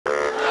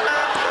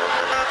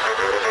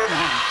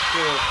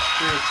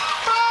Hello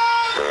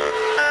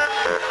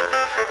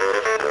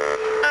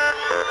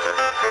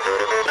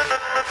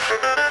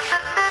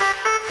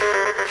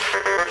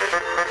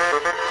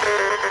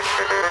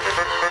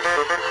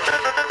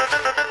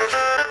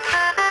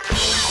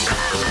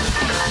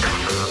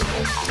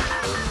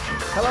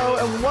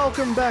and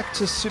welcome back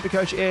to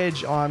SuperCoach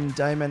Edge. I'm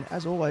Damon,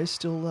 as always,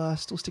 still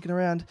sticking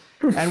around.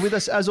 And with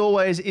us, as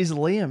always, is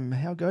Liam.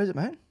 How goes it,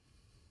 mate?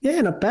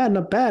 Yeah, not bad,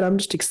 not bad. I'm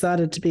just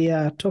excited to be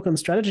talking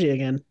strategy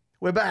again.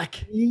 We're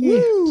back. Yeah.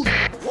 Woo!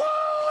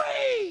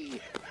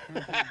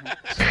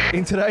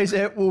 In today's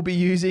ep, we'll be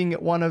using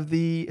one of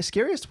the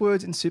scariest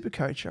words in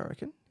SuperCoach, I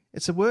reckon.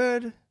 It's a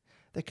word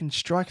that can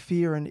strike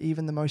fear in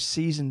even the most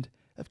seasoned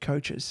of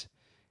coaches.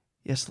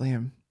 Yes,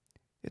 Liam,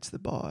 it's the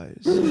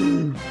buys.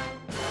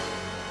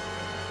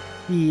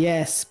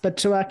 Yes, but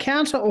to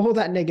counter all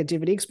that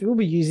negativity, because we will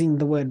be using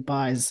the word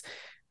buys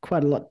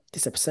quite a lot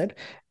this episode,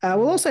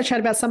 we'll also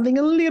chat about something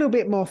a little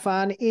bit more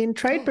fun in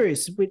trade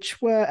brews,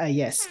 which were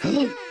yes.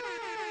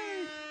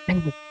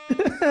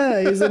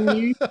 Is a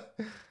new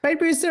trade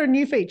brews are a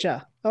new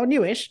feature, or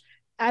newish,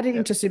 added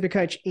into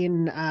SuperCoach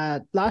in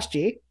last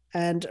year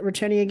and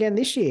returning again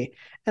this year.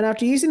 And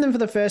after using them for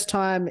the first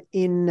time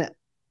in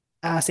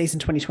season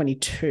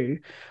 2022,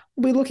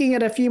 we're looking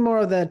at a few more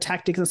of the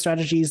tactics and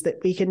strategies that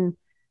we can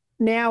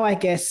now, I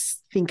guess,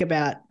 think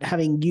about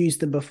having used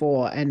them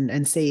before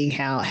and seeing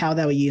how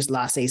they were used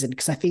last season.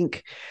 Because I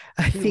think,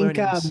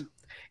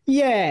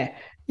 yeah.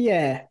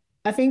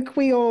 I think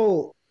we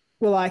all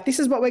were like, this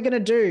is what we're going to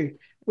do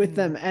with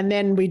them. And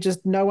then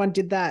no one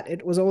did that.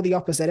 It was all the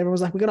opposite. Everyone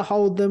was like, we're going to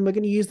hold them. We're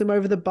going to use them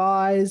over the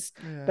buys.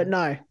 Yeah. But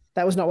no,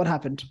 that was not what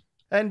happened.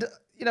 And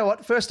you know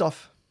what? First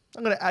off,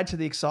 I'm going to add to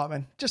the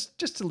excitement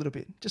just a little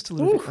bit, bit,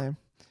 Liam.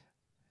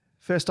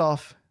 First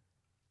off,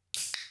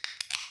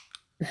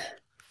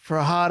 for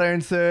a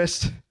hard-earned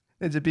thirst,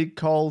 there's a big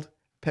cold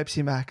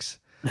Pepsi Max.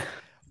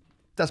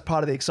 That's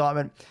part of the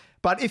excitement.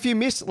 But if you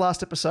missed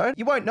last episode,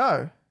 you won't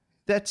know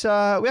that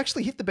we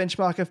actually hit the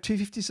benchmark of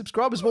 250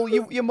 subscribers. Well,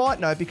 you might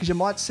know because you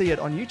might see it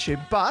on YouTube,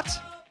 but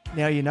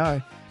now you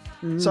know.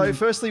 So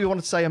firstly, we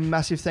want to say a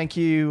massive thank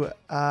you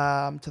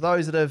to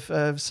those that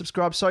have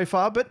subscribed so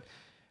far, but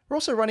we're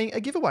also running a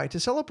giveaway to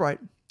celebrate.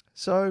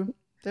 So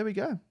there we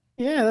go.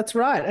 Yeah, that's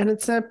right. And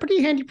it's a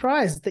pretty handy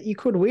prize that you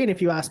could win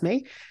if you ask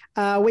me.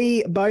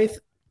 We both,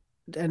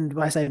 and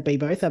when I say we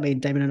both, I mean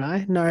Damon and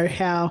I, know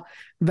how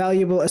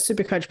valuable a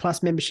SuperCoach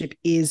Plus membership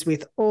is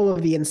with all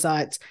of the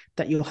insights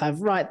that you'll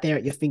have right there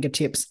at your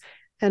fingertips.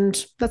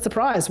 And that's the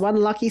prize. One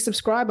lucky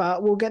subscriber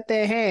will get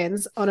their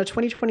hands on a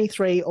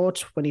 2023 or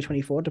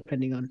 2024,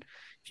 depending on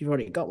if you've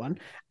already got one,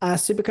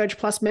 SuperCoach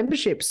Plus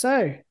membership.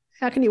 So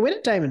how can you win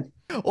it, Damon?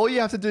 All you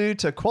have to do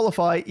to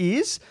qualify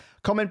is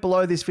comment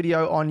below this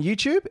video on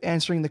YouTube,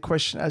 answering the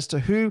question as to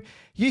who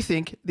you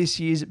think this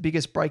year's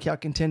biggest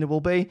breakout contender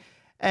will be.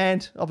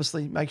 And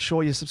obviously make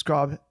sure you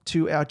subscribe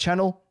to our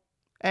channel.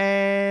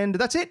 And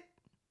that's it.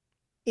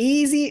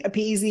 Easy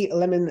peasy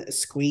lemon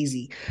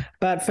squeezy.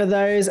 But for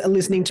those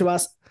listening to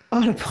us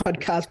on a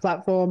podcast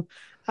platform,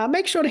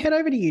 make sure to head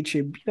over to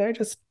YouTube.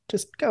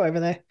 Just go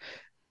over there.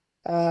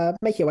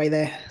 Make your way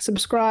there.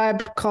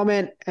 Subscribe,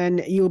 comment,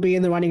 and you'll be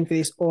in the running for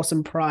this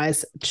awesome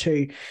prize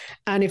too.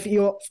 And if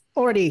you're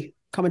already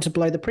commented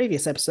below the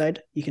previous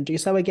episode, you can do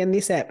so again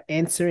this app,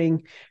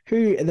 answering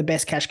who the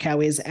best cash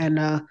cow is, and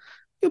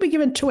you'll be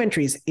given 2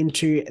 entries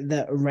into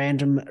the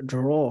random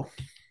draw.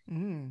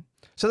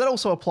 So that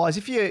also applies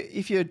if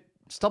you're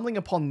stumbling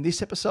upon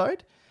this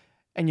episode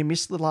and you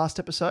missed the last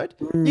episode,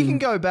 you can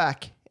go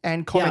back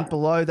and comment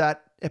below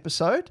that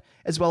episode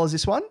as well as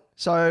this one.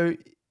 So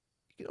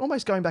you're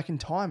almost going back in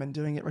time and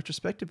doing it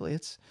retrospectively.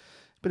 It's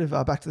a bit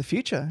of Back to the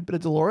Future, a bit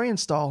of DeLorean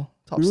style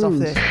type stuff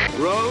there.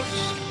 Roads?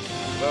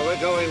 Where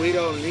we're going, we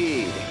don't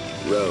need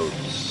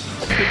roads.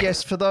 But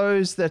yes, for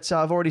those that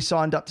have already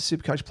signed up to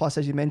SuperCoach Plus,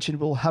 as you mentioned,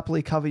 we'll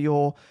happily cover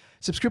your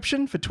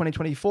subscription for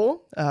 2024.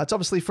 It's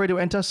obviously free to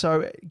enter,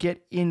 so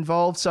get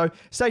involved. So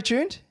stay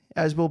tuned,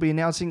 as we'll be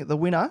announcing the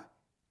winner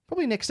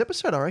probably next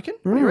episode, I reckon.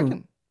 What do you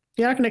reckon?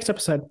 Yeah, I reckon next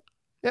episode.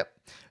 Yep.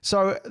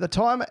 So the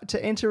time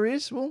to enter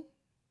is, well,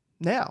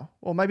 now,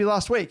 or maybe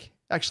last week,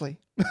 actually.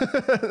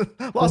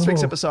 Last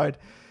week's episode.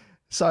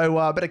 So,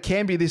 but it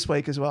can be this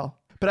week as well.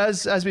 But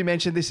as we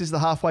mentioned, this is the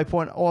halfway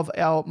point of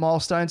our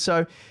milestone.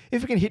 So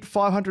if we can hit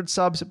 500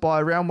 subs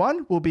by round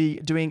 1, we'll be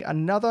doing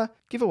another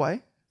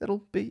giveaway.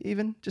 That'll be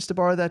even, just to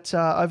borrow that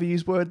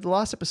overused word the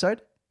last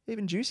episode,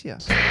 even juicier.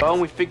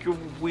 Oh, we figure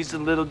we's a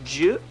little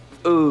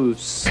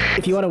juice.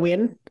 If you want to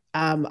win,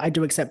 I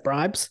do accept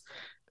bribes.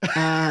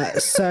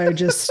 So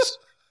just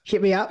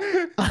hit me up.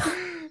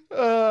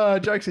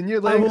 Jokes on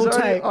you,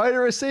 Liam. I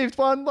received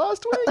one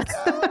last week.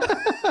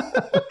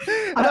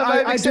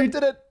 I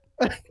accepted it.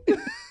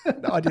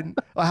 No, I didn't.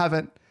 I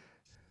haven't.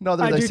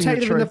 Neither I do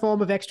take them in the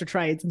form of extra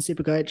trades in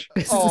SuperCoach.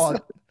 Oh,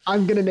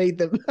 I'm going to need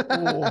them.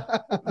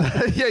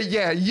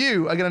 Yeah,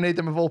 you are going to need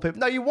them of all people.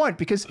 No, you won't,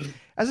 because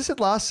as I said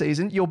last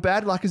season, your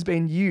bad luck has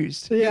been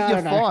used. Yeah,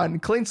 you're fine.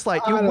 Clean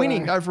slate. You're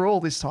winning overall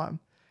this time.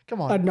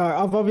 Come on. I know.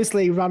 I've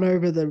obviously run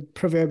over the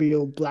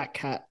proverbial black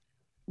cat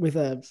with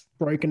a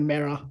broken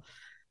mirror.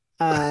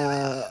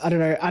 I don't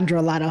know, under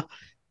a ladder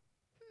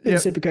in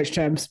SuperCoach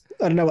terms.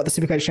 I don't know what the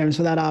SuperCoach terms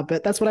for that are,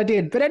 but that's what I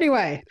did. But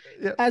anyway,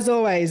 as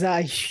always,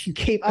 you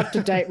keep up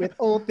to date with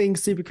all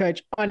things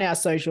SuperCoach on our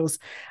socials.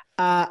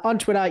 On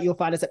Twitter, you'll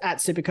find us at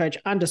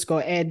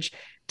 @supercoach_edge,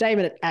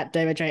 Damon at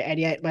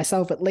DavidJ88,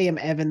 myself at Liam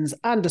Evans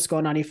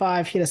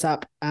 _95. Hit us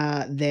up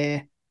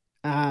there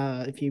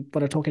if you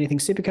want to talk anything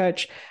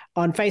SuperCoach.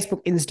 On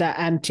Facebook, Insta,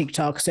 and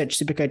TikTok, search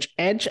SuperCoach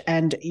Edge,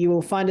 and you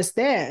will find us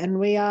there. And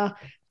we are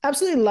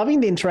absolutely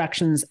loving the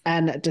interactions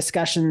and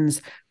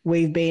discussions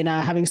we've been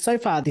having so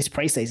far this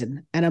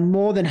preseason, and I'm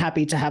more than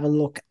happy to have a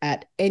look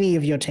at any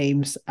of your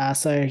teams.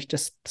 So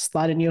just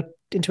slide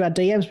into our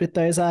DMs with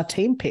those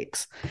team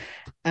picks.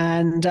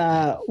 And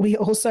we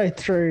also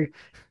threw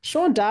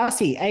Sean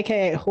Darcy,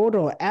 aka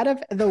Hodor, out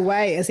of the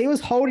way as he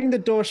was holding the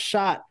door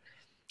shut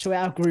to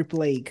our group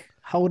league.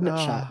 Holding it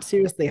shut.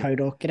 Seriously,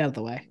 Hodor, get out of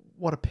the way.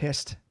 What a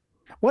pest.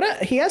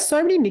 He has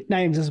so many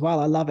nicknames as well.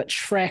 I love it.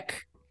 Shrek,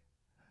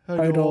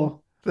 Hodor.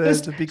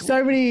 The big,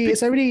 so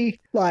many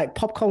like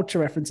pop culture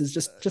references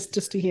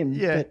just to him.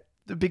 Yeah, but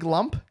the big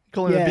lump.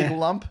 Call him a big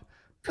lump.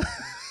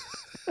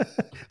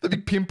 The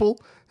big pimple.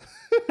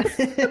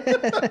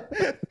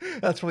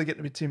 That's probably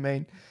getting a bit too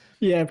mean.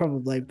 Yeah,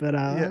 probably. But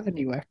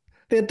anyway,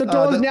 the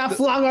door's now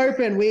flung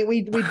open.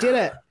 We did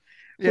it.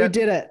 Yeah. We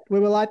did it. We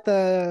were like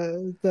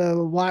the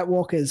White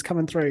Walkers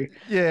coming through.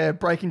 Yeah,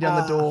 breaking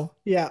down the door.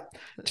 Yeah,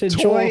 to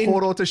join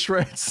Hodor to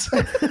shreds.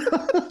 Hold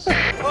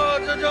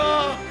the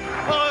door!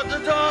 Hold the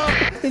door!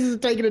 This is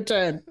taking a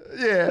turn.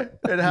 Yeah,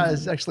 it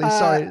has actually.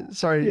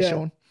 Sorry,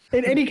 Sean.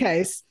 In any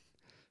case,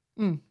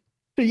 for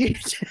you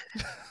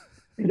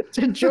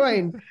to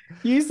join,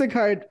 use the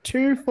code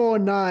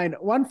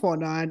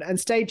 249149 and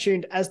stay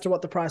tuned as to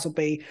what the price will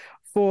be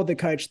for the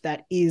coach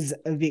that is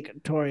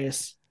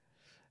victorious.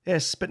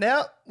 Yes, but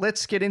now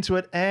let's get into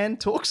it and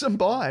talk some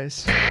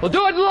buys. We'll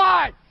do it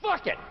live.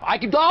 Fuck it.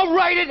 I'll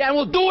write it and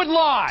we'll do it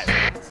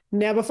live.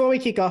 Now, before we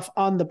kick off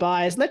on the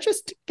buys, let's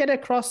just get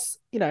across,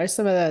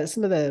 some of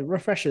the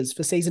refreshers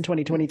for season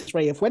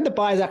 2023 of when the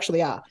buys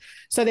actually are.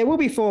 So there will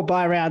be 4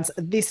 buy rounds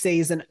this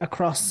season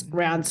across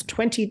rounds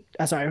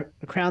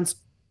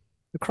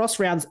across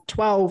rounds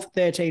 12,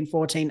 13,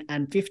 14,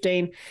 and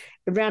 15.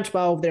 In round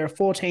 12, there are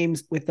 4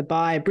 teams with the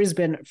bye: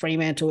 Brisbane,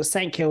 Fremantle,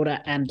 St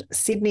Kilda, and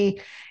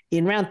Sydney.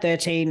 In round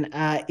 13,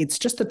 it's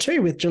just the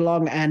 2 with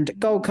Geelong and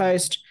Gold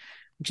Coast,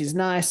 which is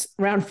nice.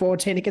 Round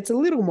 14, it gets a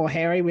little more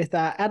hairy with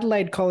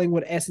Adelaide,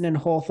 Collingwood, Essendon,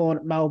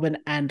 Hawthorn, Melbourne,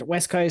 and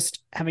West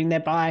Coast having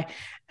their bye.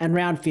 And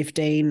round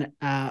 15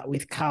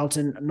 with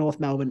Carlton, North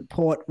Melbourne,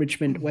 Port,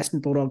 Richmond, Western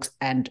Bulldogs,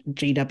 and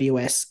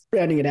GWS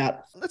rounding it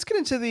out. Let's get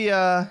into the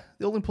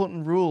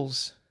all-important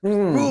rules.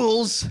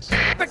 Rules.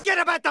 Forget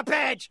about the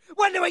badge.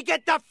 When do we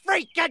get the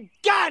freaking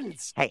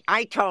guns? Hey,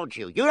 I told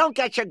you, you don't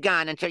get your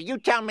gun until you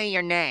tell me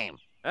your name.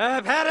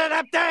 I've had it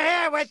up to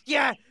here with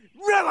you,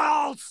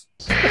 rules.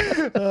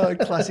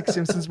 Classic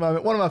Simpsons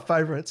moment. One of my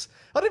favorites.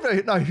 I don't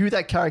even know who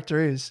that character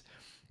is.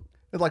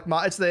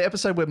 It's the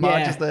episode where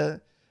Marge is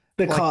the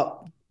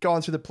cop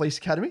going through the police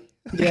academy.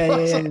 Yeah,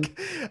 Like,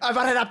 I've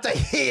had it up to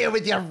here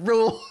with your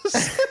rules.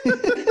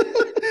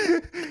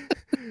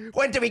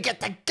 When do we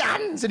get the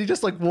guns? And he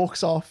just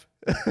walks off.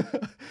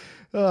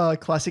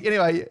 Classic.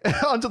 Anyway,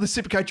 onto the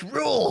SuperCoach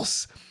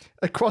rules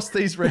across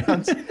these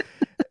rounds.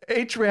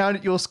 Each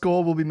round, your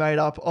score will be made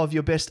up of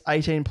your best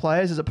 18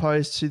 players as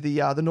opposed to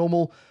the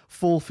normal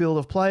full field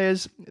of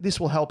players. This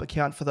will help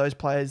account for those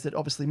players that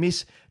obviously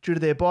miss due to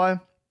their bye.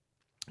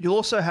 You'll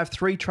also have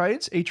 3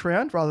 trades each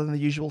round rather than the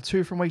usual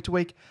 2 from week to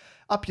week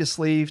up your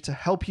sleeve to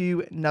help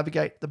you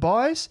navigate the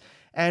buys.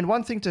 And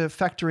one thing to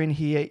factor in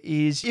here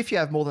is if you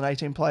have more than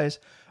 18 players,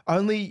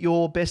 only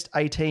your best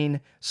 18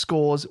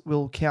 scores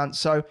will count.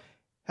 So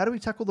how do we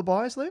tackle the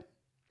buys, Liam?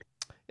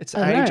 It's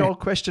an age-old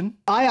question.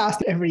 I ask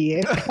every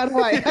year. How do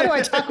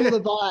I tackle the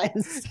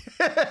buys?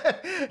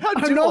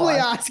 I'm normally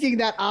asking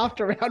that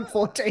after round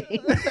 14.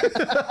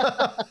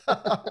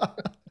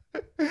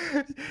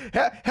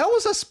 How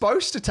was I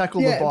supposed to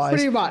tackle the buys?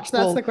 Pretty much.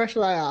 That's the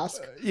question I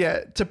ask.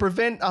 To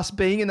prevent us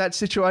being in that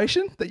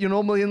situation that you're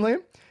normally in,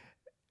 Liam.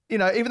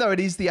 Even though it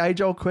is the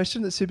age-old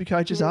question that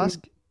SuperCoaches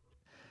ask,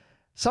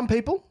 some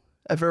people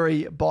are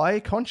very buy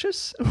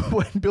conscious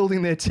when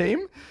building their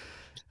team.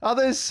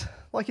 Others,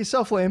 like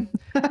yourself, Liam,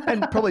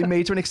 and probably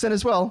me to an extent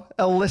as well,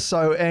 are less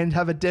so and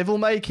have a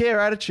devil-may-care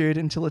attitude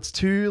until it's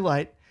too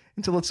late,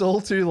 until it's all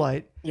too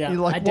late. Yeah,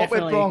 you're like, what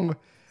went wrong?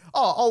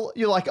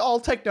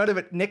 I'll take note of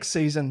it next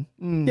season.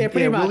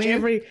 Pretty much.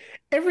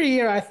 Every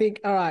year I think,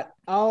 all right,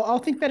 I'll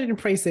think about it in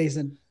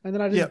preseason, and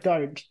then I just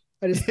don't.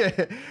 I just go,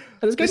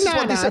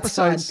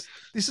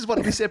 This is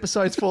what this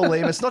episode's for,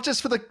 Liam. It's not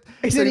just for the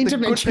It's an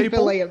intervention good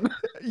people. for Liam.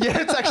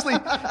 Yeah, it's actually,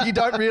 you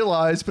don't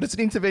realise, but it's an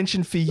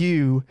intervention for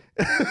you.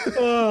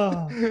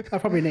 I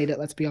probably need it,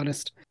 let's be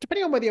honest.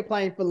 Depending on whether you're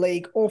playing for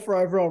league or for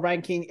overall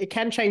ranking, it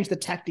can change the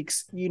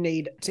tactics you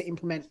need to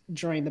implement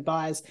during the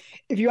buys.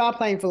 If you are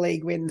playing for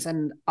league wins,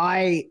 and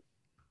I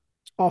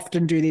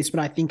often do this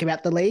when I think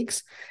about the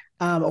leagues,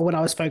 or when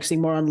I was focusing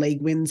more on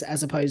league wins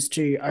as opposed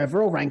to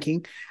overall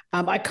ranking,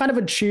 I kind of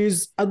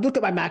I'd look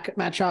at my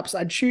matchups,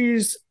 I'd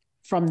choose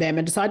from them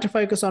and decide to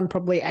focus on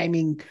probably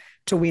aiming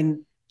to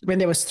win when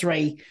there was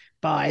 3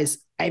 buys,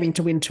 aiming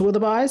to win 2 of the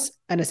buys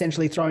and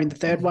essentially throwing the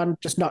third one,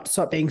 just not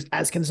stop being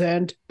as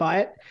concerned by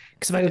it.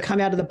 Because if I could come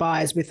out of the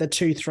buys with a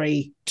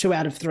 2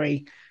 out of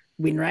 3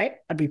 win rate,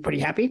 I'd be pretty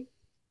happy.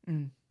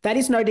 That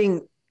is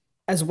noting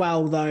as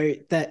well, though,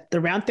 that the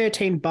round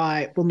 13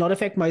 bye will not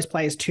affect most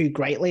players too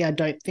greatly, I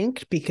don't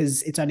think,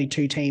 because it's only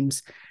 2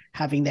 teams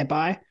having their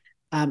bye.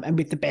 And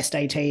with the best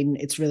 18,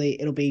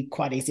 it'll be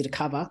quite easy to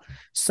cover.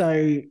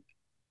 So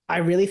I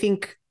really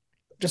think,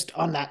 just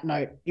on that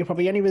note, you're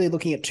probably only really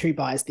looking at 2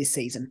 buys this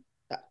season.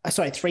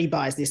 3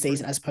 buys this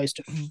season as opposed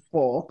to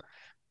 4.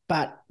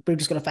 But we've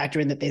just got to factor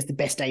in that there's the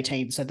best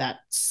 18. So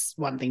that's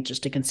one thing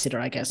just to consider,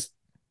 I guess.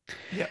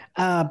 Yeah.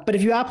 But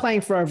if you are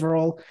playing for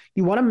overall,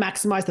 you want to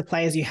maximize the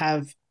players you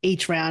have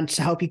each round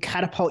to help you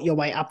catapult your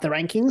way up the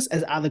rankings,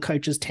 as other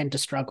coaches tend to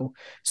struggle.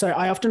 So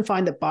I often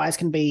find that buys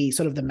can be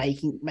sort of the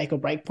make or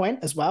break point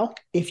as well.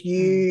 If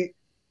you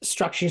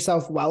structure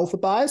yourself well for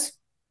buys,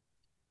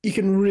 you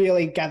can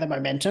really gather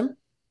momentum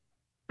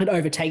and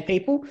overtake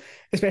people,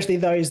 especially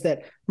those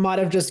that might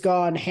have just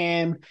gone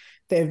ham.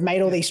 They've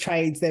made all these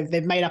trades.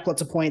 They've made up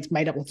lots of points,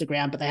 made up lots of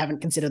ground, but they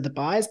haven't considered the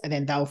buys, and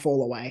then they'll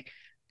fall away.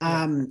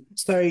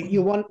 So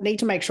you need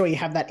to make sure you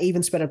have that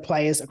even spread of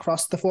players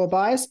across the 4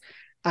 buys,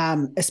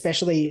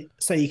 especially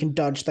so you can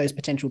dodge those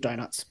potential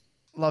donuts.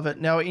 Love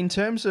it. Now, in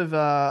terms of,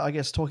 I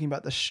guess, talking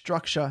about the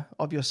structure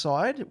of your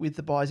side with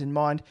the buys in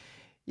mind,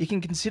 you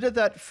can consider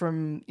that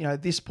from,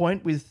 this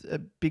point with a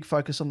big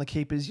focus on the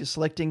keepers you're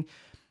selecting,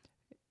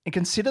 and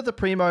consider the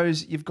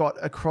primos you've got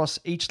across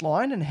each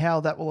line and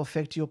how that will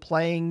affect your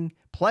playing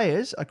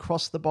players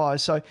across the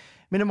buys. So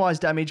minimize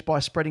damage by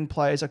spreading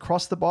players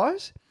across the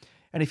buys.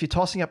 And if you're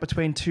tossing up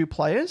between 2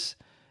 players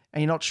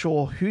and you're not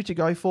sure who to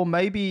go for,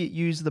 maybe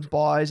use the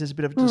buys as a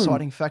bit of a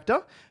deciding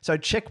factor. So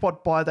check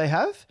what buy they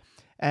have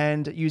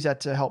and use that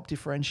to help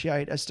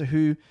differentiate as to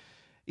who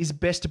is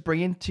best to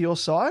bring into your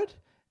side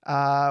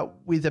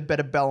with a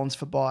better balance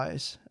for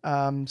buys.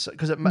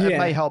 Because it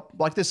may help.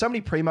 Like, there's so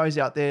many primos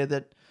out there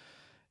that,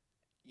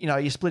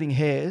 you're splitting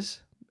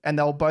hairs and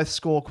they'll both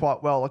score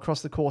quite well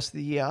across the course of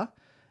the year.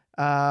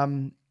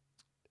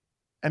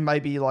 And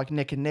maybe like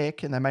neck and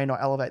neck, and they may not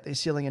elevate their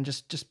ceiling and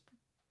just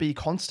be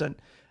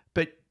constant.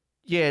 But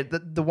yeah,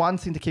 the one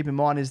thing to keep in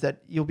mind is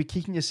that you'll be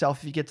kicking yourself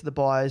if you get to the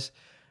buys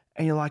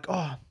and you're like,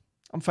 oh,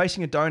 I'm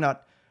facing a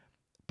donut,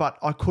 but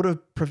I could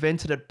have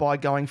prevented it by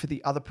going for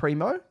the other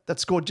primo that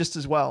scored just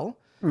as well,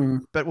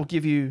 but will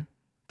give you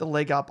the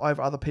leg up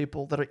over other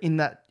people that are in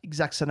that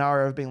exact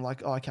scenario of being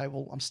like, oh, okay,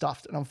 well, I'm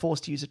stuffed and I'm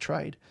forced to use a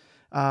trade,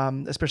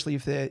 especially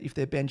if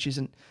their bench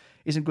isn't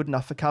good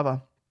enough for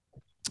cover.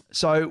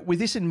 So with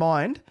this in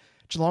mind,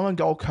 Geelong and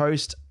Gold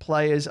Coast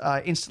players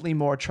are instantly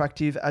more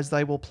attractive as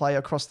they will play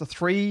across the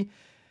 3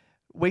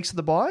 weeks of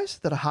the buys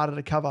that are harder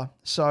to cover.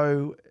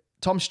 So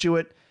Tom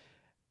Stewart,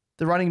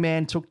 the running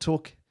man,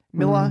 Tuk,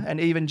 Miller, and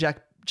even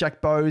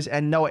Jack Bowes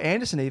and Noah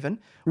Anderson even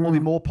will be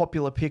more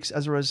popular picks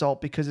as a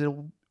result, because it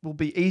will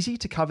be easy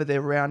to cover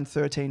their round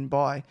 13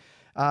 buy.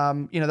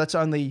 That's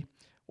only,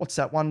 what's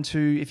that, 1,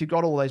 2, if you've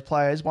got all those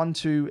players, 1,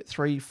 2,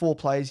 3, 4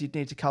 players you'd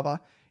need to cover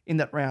in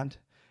that round.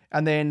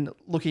 And then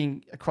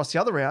looking across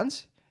the other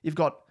rounds, you've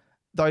got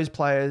those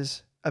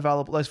players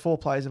available, those 4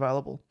 players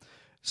available.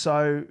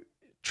 So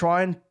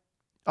don't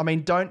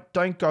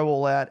go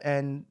all out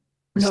and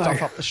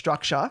stuff up the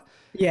structure.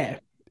 Yeah,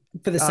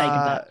 for the sake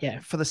of that. Yeah,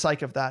 for the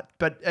sake of that.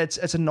 But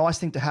it's a nice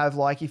thing to have.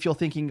 Like, if you're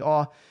thinking,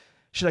 oh,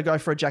 should I go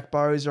for a Jack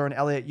Bowes or an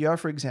Elliot Yeo,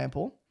 for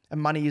example,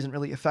 and money isn't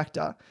really a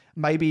factor,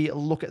 maybe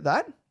look at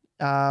that.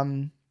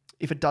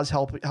 If it does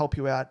help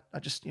you out,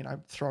 just,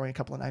 throwing a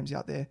couple of names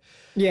out there.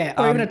 Yeah,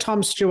 or even a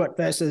Tom Stewart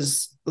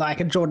versus like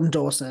a Jordan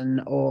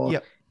Dawson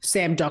or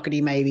Sam Doherty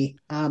maybe.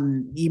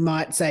 You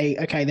might say,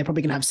 okay, they're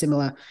probably going to have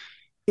similar.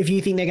 If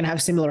you think they're going to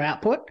have similar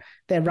output,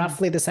 they're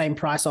roughly the same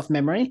price off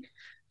memory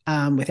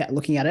without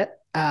looking at it.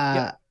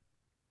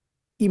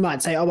 You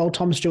might say, oh, well,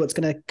 Tom Stewart's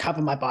going to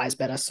cover my buys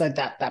better. So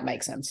that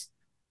makes sense.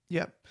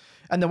 Yeah.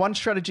 And the one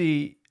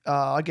strategy,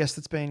 I guess,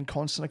 that's been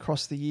constant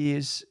across the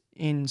years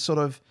in sort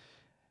of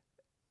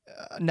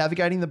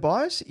navigating the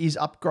buys is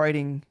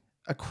upgrading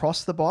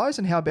across the buys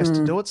and how best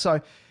to do it. So,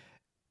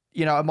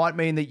 it might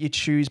mean that you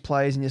choose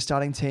players in your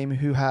starting team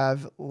who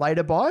have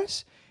later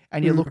buys,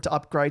 and you look to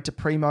upgrade to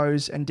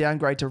primos and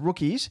downgrade to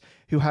rookies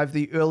who have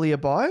the earlier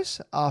buys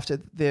after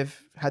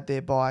they've had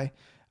their buy.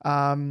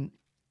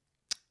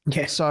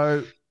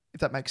 So if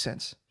that makes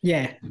sense.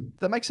 Yeah. Does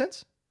that make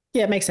sense?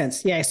 Yeah, it makes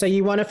sense. Yeah. So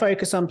you want to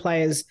focus on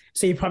players.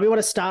 So you probably want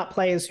to start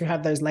players who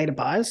have those later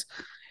buys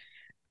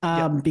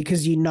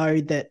because you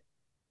know that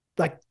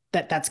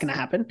that's going to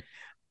happen.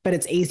 But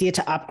it's easier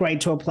to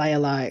upgrade to a player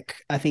like,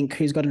 I think,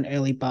 who's got an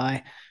early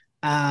buy,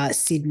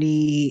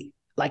 Sydney,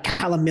 like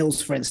Callum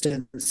Mills, for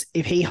instance.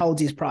 If he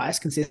holds his price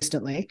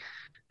consistently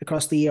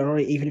across the year, or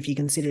even if you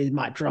consider he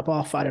might drop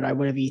off, I don't know,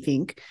 whatever you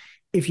think,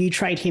 if you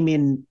trade him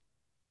in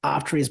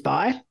after his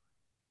buy,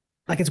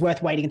 Like it's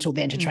worth waiting until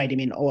then to trade him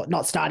in, or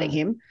not starting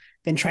him,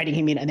 then trading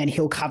him in, and then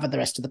he'll cover the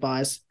rest of the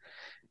buys.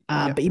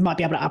 But you might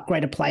be able to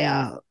upgrade a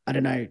player, I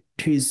don't know,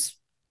 who's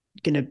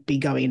going to be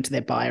going into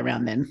their buy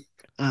around then.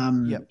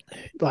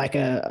 Like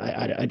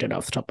I don't know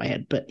off the top of my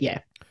head, but yeah.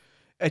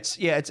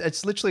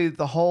 It's literally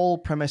the whole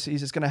premise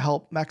is it's going to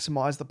help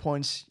maximize the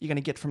points you're going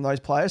to get from those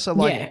players. So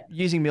like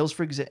using Mills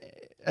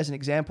as an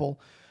example,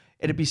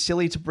 it'd be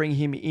silly to bring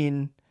him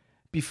in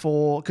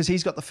before, because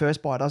he's got the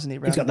first buy, doesn't he?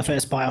 He's got the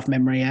first buy off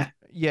memory, yeah.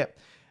 Yep.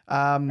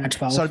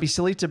 So it'd be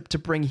silly to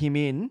bring him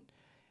in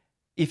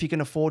if you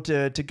can afford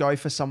to go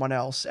for someone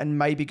else and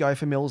maybe go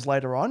for Mills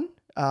later on.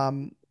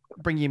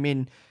 Bring him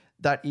in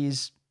that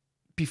is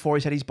before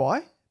he's had his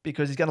buy,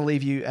 because he's going to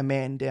leave you a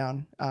man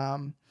down.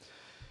 And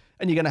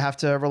you're going to have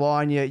to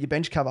rely on your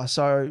bench cover.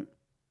 So,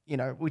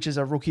 which is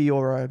a rookie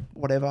or a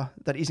whatever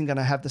that isn't going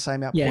to have the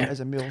same output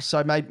as a Mills.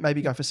 So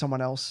maybe go for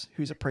someone else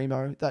who's a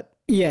primo that.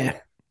 Yeah.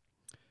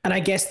 And I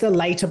guess the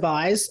later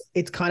buys,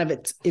 it's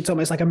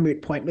almost like a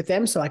moot point with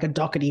them. So like a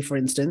Doherty, for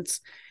instance,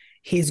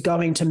 he's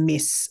going to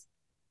miss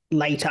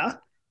later.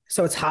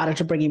 So it's harder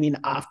to bring him in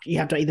after. You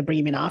have to either bring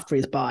him in after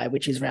his buy,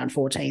 which is round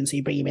 14. So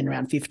you bring him in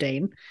around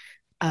 15,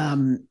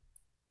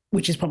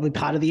 which is probably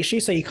part of the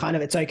issue. So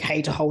it's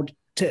okay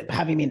to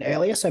have him in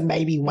earlier. So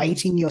maybe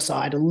weighting your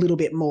side a little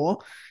bit more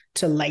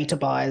to later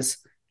buys,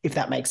 if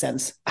that makes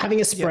sense.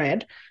 Having a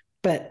spread,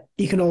 but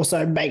you can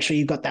also make sure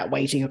you've got that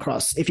weighting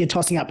across. If you're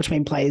tossing up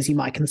between players, you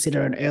might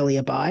consider an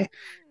earlier buy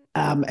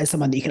as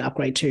someone that you can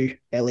upgrade to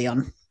early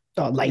on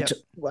or late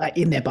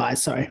in their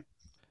buys. Sorry.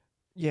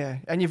 Yeah,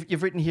 and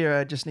you've written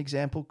here just an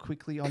example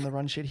quickly on the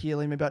run sheet here,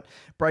 Liam, about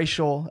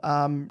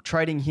Brayshaw,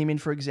 trading him in,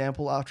 for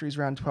example, after his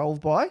round 12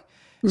 buy.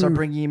 So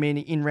bringing him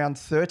in round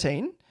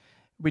 13,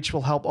 which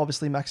will help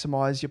obviously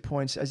maximize your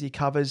points as he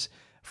covers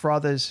for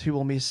others who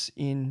will miss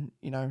in,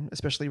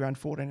 especially around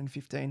 14 and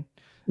 15.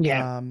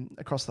 Yeah.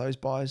 Across those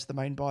buys, the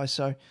main buys.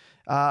 So,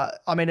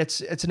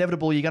 it's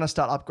inevitable you're going to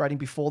start upgrading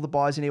before the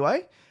buys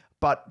anyway,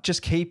 but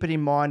just keep it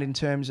in mind in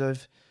terms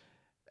of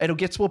it'll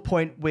get to a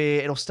point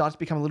where it'll start to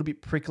become a little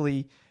bit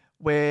prickly,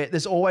 where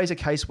there's always a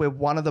case where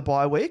one of the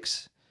buy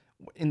weeks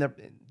in the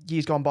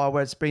years gone by,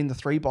 where it's been the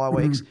 3 buy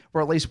weeks,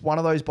 or at least one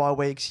of those buy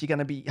weeks, you're going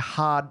to be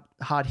hard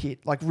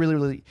hit, like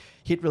really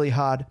hit really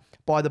hard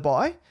by the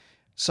buy.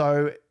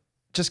 So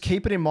just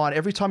keep it in mind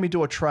every time you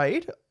do a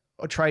trade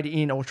or trade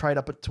in or trade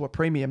up to a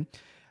premium,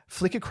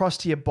 flick across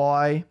to your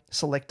buy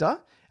selector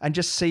and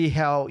just see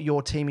how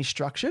your team is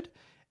structured,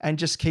 and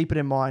just keep it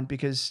in mind,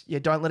 because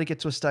don't let it get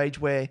to a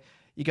stage where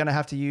you're going to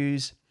have to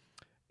use,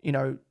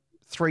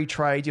 3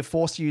 trades. You're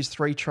forced to use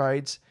 3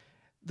 trades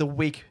the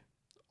week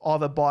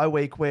of a bye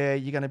week where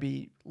you're going to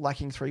be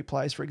lacking 3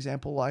 players, for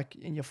example,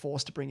 and you're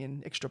forced to bring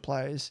in extra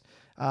players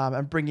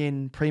and bring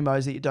in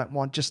primos that you don't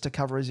want just to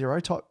cover a 0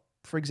 type,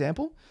 for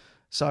example.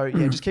 So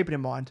just keep it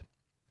in mind.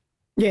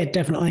 Yeah,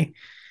 definitely.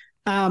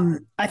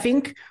 I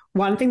think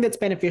one thing that's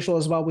beneficial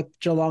as well with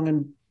Geelong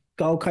and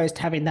Gold Coast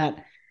having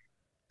that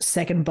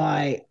second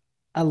bye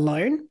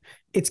alone,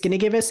 it's going to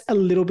give us a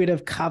little bit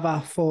of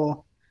cover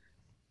for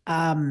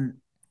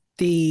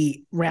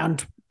the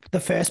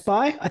first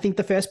buy. I think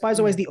the first buy is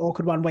always the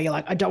awkward one where you're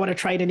like, I don't want to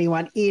trade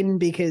anyone in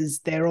because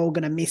they're all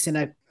going to miss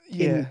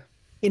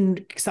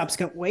in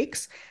subsequent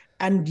weeks.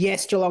 And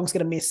yes, Geelong's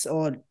going to miss,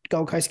 or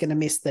Gold Coast going to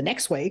miss the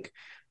next week,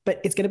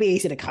 but it's going to be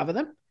easy to cover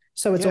them.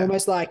 So it's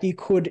almost like you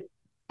could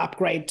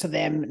upgrade to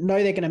them.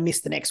 No, they're going to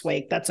miss the next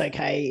week. That's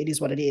okay. It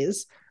is what it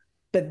is.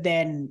 But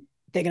then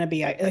they're going to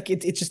be like,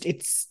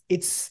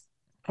 it's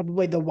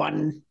probably the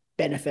one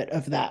benefit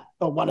of that,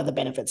 or one of the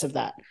benefits of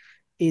that,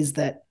 is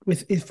that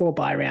with 4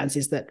 buy rounds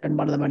and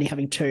one of them only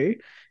having 2,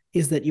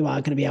 is that you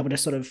are going to be able to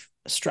sort of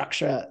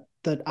structure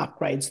the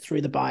upgrades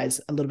through the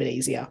buys a little bit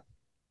easier.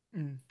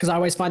 Because I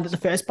always find that the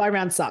first buy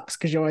round sucks,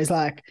 because you're always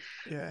like,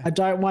 I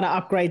don't want to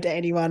upgrade to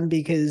anyone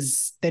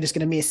because they're just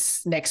going to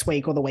miss next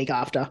week or the week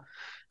after.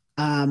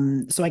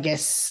 So I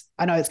guess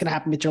I know it's going to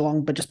happen with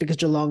Geelong, but just because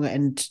Geelong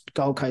and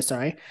Gold Coast,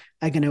 are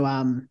going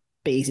to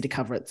be easy to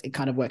cover, it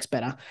kind of works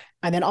better.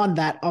 And then on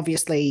that,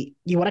 obviously,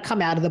 you want to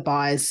come out of the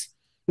buys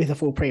with a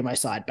full primo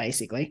side,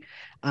 basically.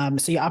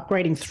 So you're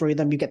upgrading through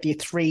them. You get the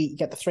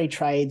 3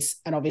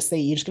 trades, and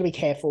obviously you're just going to be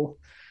careful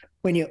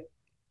when you're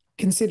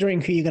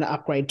considering who you're going to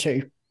upgrade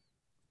to,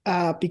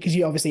 because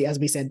you obviously, as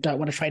we said, don't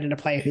want to trade in a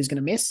player who's going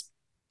to miss.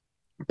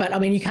 But I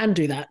mean, you can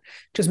do that.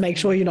 Just make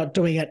sure you're not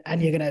doing it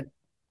and you're going to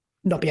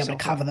not be able to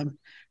cover them,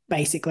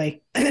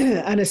 basically,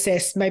 and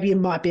assess. Maybe it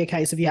might be a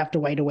case of you have to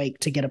wait a week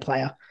to get a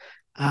player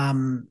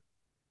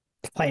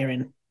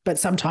in. But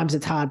sometimes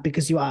it's hard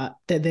because they're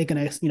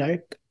going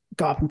to,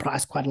 go up in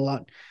price quite a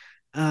lot,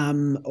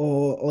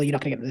 or you're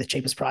not going to get the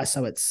cheapest price.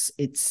 So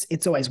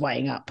it's always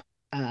weighing up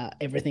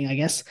everything, I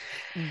guess.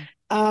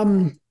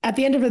 At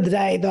the end of the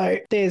day, though,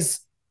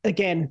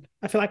 again,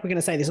 I feel like we're going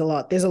to say this a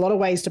lot. There's a lot of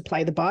ways to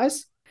play the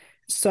buys.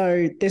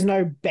 So there's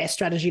no best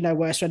strategy, no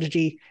worst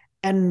strategy.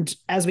 And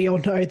as we all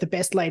know, the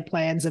best laid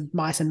plans of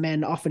mice and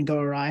men often go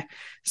awry.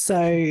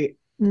 So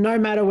no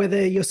matter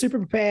whether you're super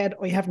prepared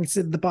or you haven't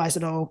considered the buys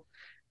at all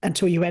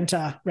until you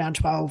enter round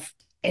 12,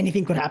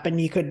 anything could happen.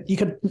 You could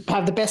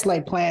have the best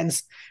laid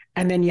plans,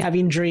 and then you have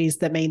injuries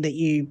that mean that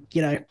you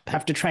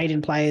have to trade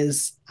in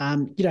players.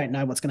 You don't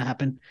know what's going to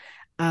happen.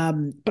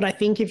 But I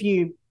think if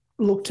you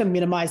look to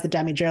minimize the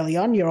damage early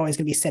on, you're always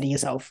going to be setting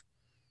yourself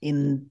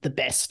in the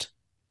best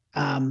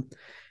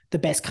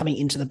coming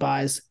into the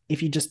buys.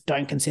 If you just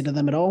don't consider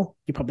them at all,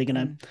 you're probably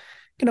going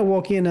to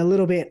walk in a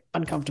little bit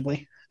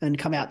uncomfortably and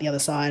come out the other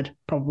side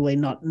probably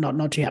not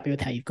too happy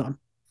with how you've gone.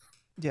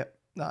 Yeah,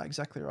 no,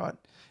 exactly right.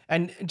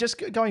 And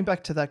just going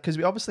back to that, because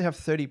we obviously have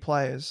 30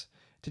 players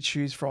to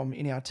choose from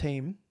in our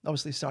team,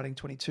 obviously starting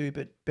 22,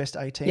 but best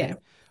 18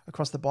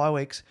 across the bye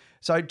weeks.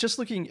 So just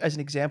looking as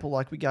an example,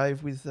 like we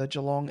gave with the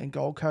Geelong and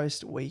Gold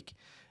Coast week,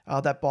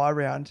 that bye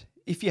round,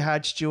 if you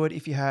had Stewart,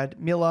 if you had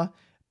Miller,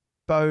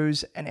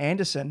 Bowes and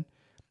Anderson,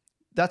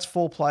 that's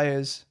 4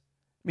 players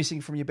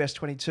missing from your best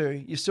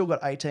 22. You've still got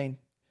 18.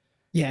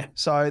 Yeah.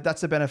 So that's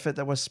the benefit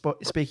that we're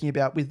speaking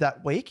about with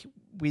that week,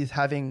 with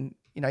having,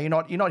 you're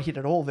not hit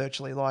at all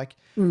virtually. Like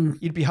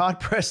you'd be hard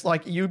pressed.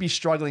 Like you'd be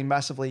struggling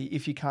massively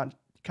if you can't.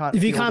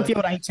 If you can't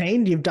field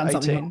 18, you've done 18,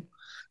 something wrong.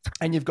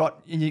 And you've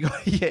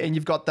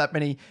got that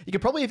many. You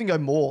could probably even go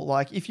more.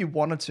 Like if you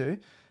wanted to,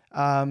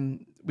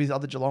 with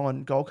other Geelong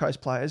and Gold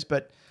Coast players.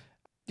 But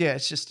yeah,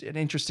 it's just an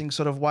interesting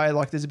sort of way.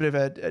 Like there's a bit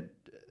of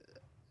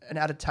an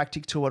added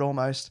tactic to it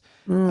almost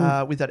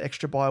with that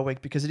extra bye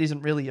week, because it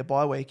isn't really a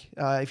bye week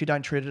if you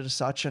don't treat it as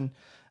such, and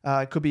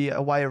it could be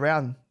a way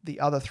around the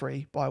other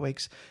 3 bye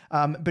weeks.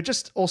 But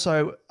just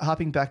also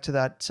harping back to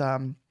that,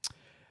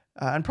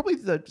 and probably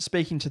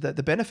speaking to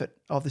the benefit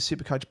of the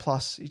SuperCoach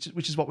Plus,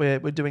 which is what we're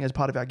doing as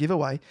part of our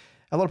giveaway.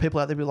 A lot of people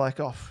out there will be like,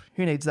 oh,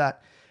 who needs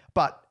that?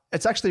 But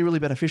it's actually really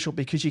beneficial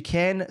because you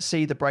can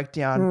see the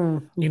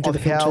breakdown of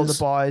how the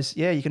buys.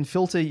 Yeah, you can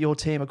filter your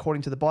team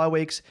according to the bye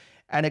weeks,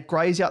 and it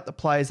grays out the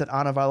players that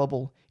aren't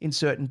available in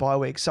certain bye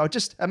weeks. So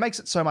it makes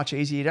it so much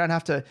easier. You don't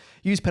have to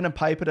use pen and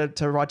paper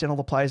to write down all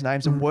the players'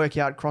 names and work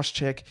out,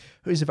 cross-check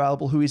who's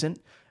available, who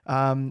isn't.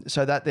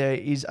 So that there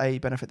is a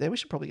benefit there. We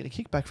should probably get a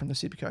kickback from the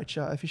SuperCoach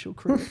official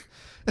crew.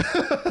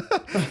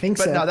 I think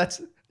so. But no,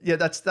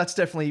 that's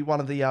definitely one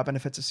of the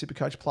benefits of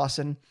SuperCoach Plus.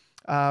 And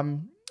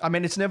I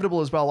mean, it's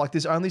inevitable as well. Like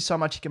there's only so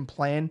much you can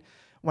plan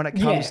when it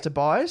comes to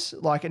buys.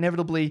 Like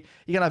inevitably,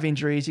 you're going to have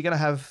injuries. You're going to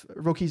have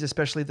rookies,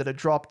 especially that are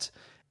dropped,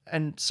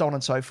 and so on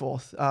and so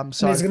forth.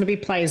 So there's going to be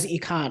players that you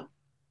can't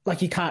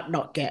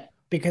not get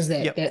because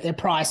their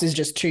price is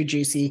just too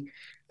juicy.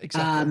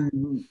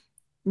 Exactly.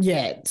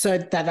 So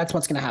that's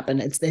what's going to happen.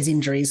 There's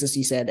injuries, as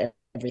you said,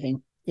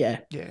 everything. Yeah.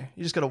 Yeah.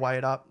 You just got to weigh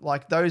it up.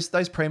 Like those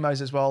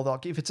primos as well.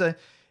 Like if it's a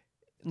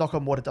knock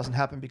on wood, it doesn't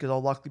happen because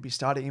I'll likely be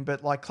starting him.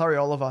 But like Clary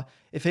Oliver,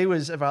 if he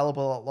was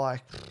available at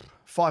like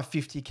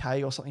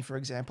 550K or something, for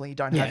example, and you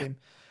don't have him,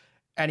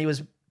 and he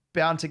was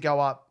bound to go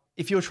up,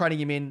 if you're trading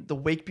him in the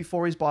week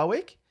before his bye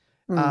week,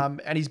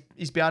 and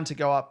he's bound to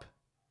go up,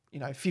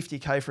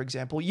 50K, for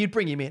example, you'd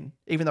bring him in,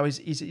 even though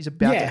he's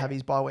about to have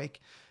his bye week.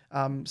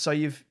 So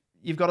you've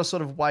got to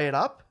sort of weigh it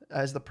up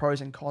as the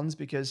pros and cons,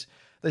 because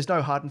there's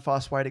no hard and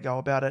fast way to go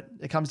about it.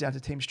 It comes down to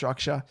team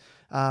structure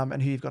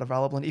and who you've got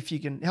available,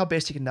 and how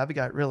best you can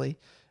navigate, really.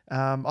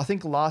 I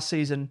think last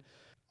season,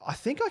 I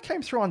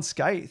came through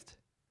unscathed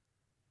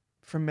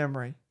from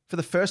memory for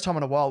the first time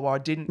in a while, where I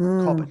didn't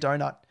cop a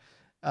donut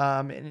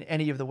in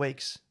any of the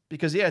weeks,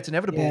 because it's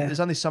inevitable. Yeah. There's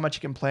only so much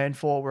you can plan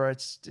for, where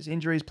it's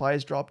injuries,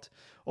 players dropped,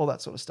 all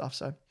that sort of stuff.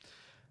 So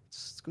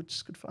it's good,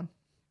 just good fun.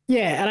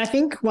 Yeah, and I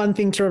think one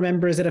thing to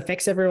remember is it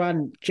affects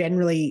everyone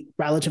generally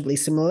relatively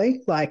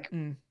similarly. Like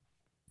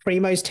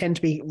primos tend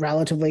to be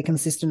relatively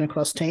consistent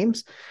across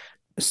teams,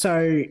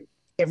 so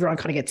everyone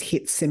kind of gets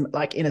hit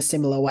in a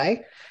similar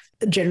way.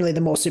 Generally,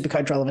 the more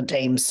SuperCoach relevant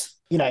teams,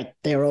 it's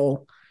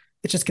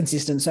just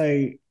consistent.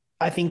 So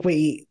I think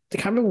I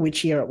can't remember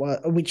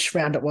which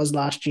round it was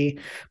last year,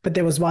 but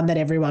there was one that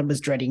everyone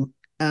was dreading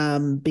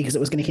because it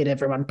was going to hit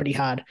everyone pretty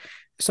hard.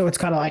 So it's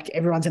kind of like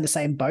everyone's in the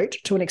same boat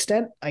to an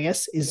extent, I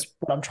guess, is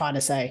what I'm trying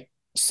to say.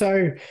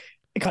 So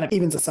it kind of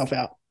evens itself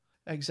out.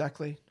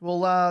 Exactly.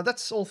 Well,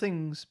 that's all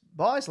things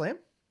buys, Liam.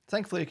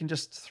 Thankfully, you can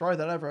just throw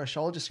that over our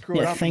shoulder, just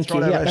screw it up and throw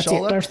it over our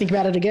shoulder. Don't think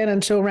about it again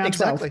until round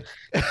 12.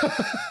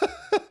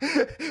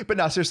 But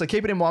no, seriously,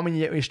 keep it in mind when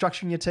you're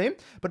structuring your team,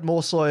 but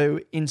more so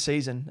in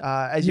season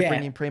as you're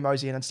bringing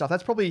primos in and stuff.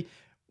 That's probably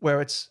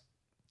where it's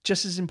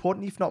just as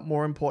important, if not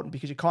more important,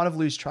 because you kind of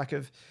lose track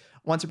of,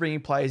 once you're bringing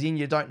players in,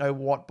 you don't know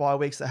what bye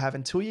weeks they have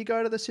until you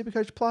go to the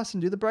SuperCoach Plus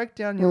and do the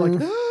breakdown. You're like,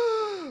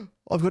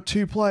 I've got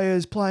 2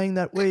 players playing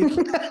that week,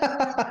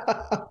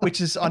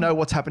 which is, I know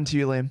what's happened to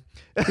you, Liam.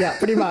 Yeah,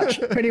 pretty much.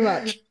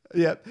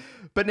 Yeah.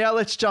 But now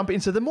let's jump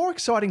into the more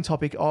exciting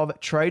topic of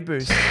Trade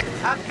Boost.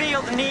 I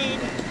feel the need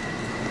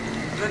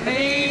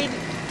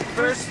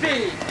for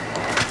speed.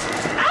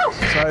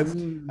 So,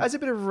 as a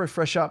bit of a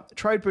refresher,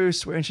 Trade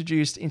Boosts were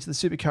introduced into the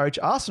SuperCoach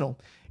arsenal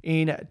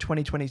in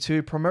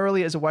 2022,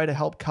 primarily as a way to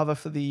help cover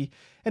for the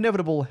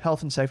inevitable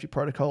health and safety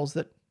protocols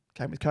that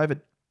came with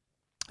COVID.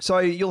 So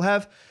you'll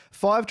have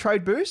 5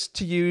 trade boosts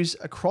to use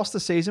across the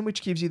season,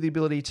 which gives you the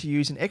ability to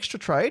use an extra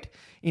trade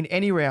in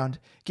any round,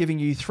 giving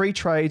you 3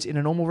 trades in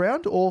a normal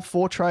round or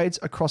 4 trades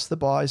across the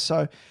buys.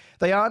 So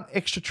they aren't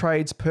extra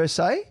trades per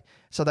se.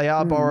 So they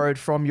are borrowed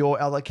from your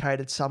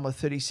allocated sum of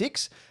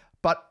 36,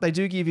 but they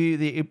do give you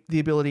the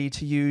ability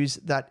to use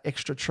that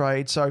extra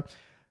trade. So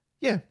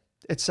yeah,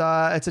 it's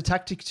a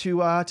tactic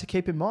to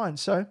keep in mind.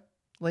 So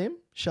Liam,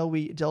 shall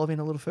we delve in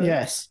a little further?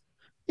 Yes.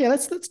 Yeah,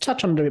 let's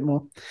touch on it a bit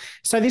more.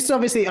 So this is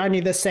obviously only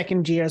the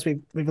second year, as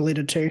we've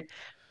alluded to,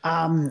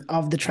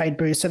 of the trade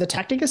boost. So the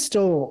tactic is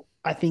still,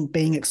 I think,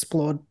 being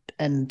explored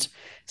and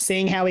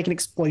seeing how we can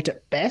exploit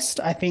it best.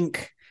 I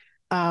think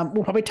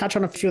we'll probably touch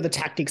on a few of the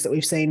tactics that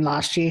we've seen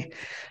last year.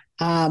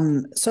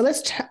 So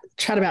let's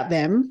chat about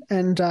them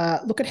and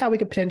look at how we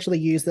could potentially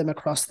use them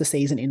across the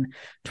season in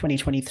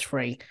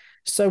 2023.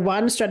 So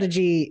one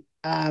strategy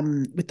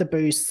with the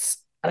boosts,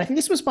 and I think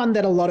this was one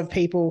that a lot of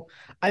people,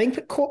 I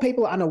think caught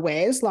people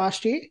unawares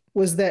last year,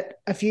 was that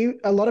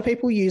a lot of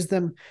people used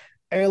them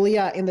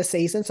earlier in the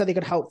season so they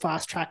could help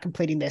fast track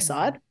completing their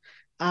side.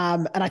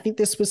 And I think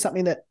this was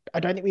something that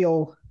I don't think we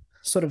all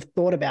sort of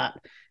thought about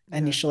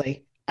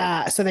initially.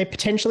 So they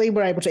potentially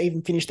were able to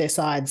even finish their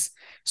sides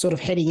sort of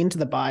heading into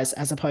the buys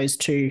as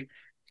opposed to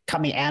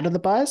coming out of the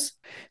buys.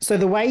 So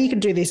the way you can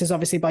do this is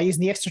obviously by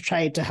using the extra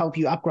trade to help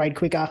you upgrade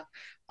quicker,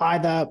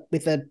 either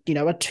with a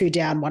 2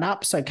 down, 1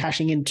 up. So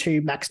cashing in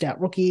 2 maxed out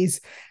rookies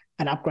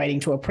and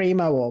upgrading to a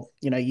primo, or,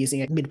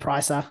 using a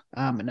mid-pricer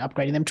and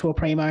upgrading them to a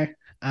primo,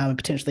 and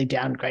potentially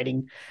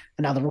downgrading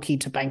another rookie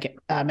to bank it,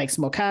 make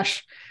some more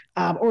cash.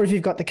 Or if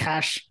you've got the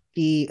cash,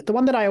 the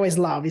one that I always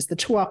love is the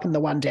 2 up and the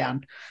 1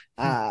 down,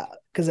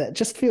 because it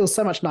just feels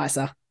so much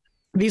nicer.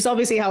 This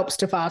obviously helps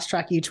to fast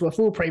track you to a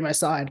full primo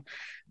side,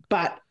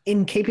 but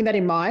in keeping that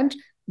in mind,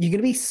 you're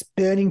going to be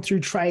burning through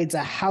trades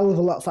a hell of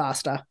a lot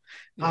faster,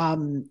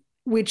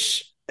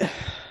 which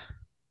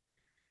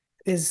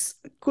is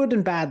good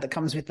and bad that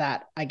comes with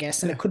that, I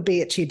guess. And it could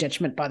be at your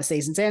detriment by the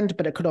season's end,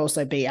 but it could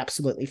also be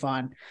absolutely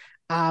fine.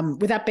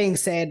 With that being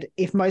said,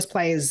 if most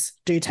players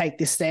do take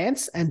this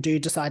stance and do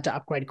decide to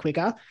upgrade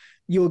quicker,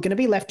 you're going to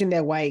be left in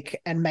their wake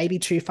and maybe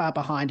too far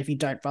behind if you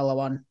don't follow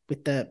on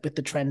with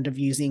the trend of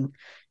using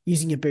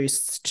your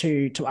boosts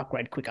to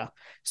upgrade quicker.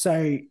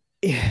 So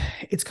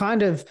it's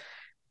kind of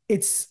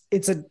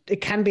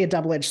it can be a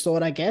double-edged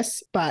sword, I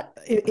guess. But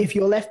if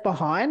you're left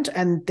behind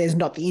and there's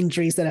not the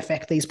injuries that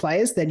affect these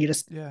players, then you're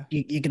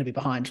going to be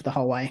behind the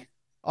whole way.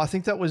 I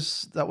think that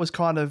was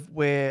kind of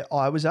where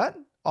I was at.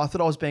 I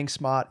thought I was being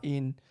smart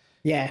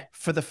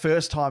for the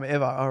first time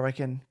ever, I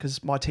reckon,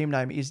 because my team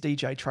name is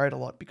DJ Trade a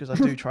lot because I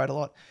do trade a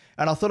lot.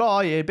 And I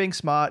thought, being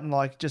smart and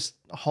like just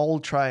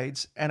hold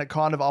trades. And it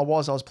kind of, I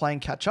was playing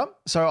catch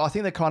up. So I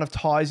think that kind of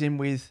ties in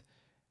with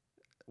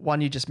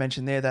one you just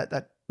mentioned there,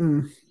 that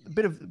a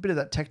bit of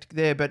that tactic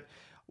there. But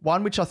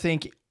one which I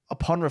think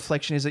upon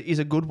reflection is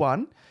a good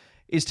one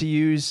is to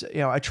use,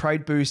 a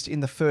trade boost in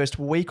the first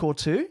week or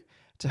two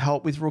to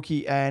help with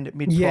rookie and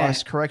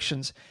mid-price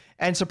corrections.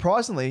 And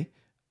surprisingly,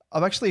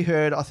 I've actually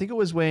heard, I think it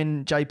was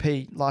when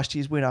JP, last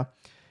year's winner,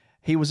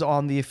 he was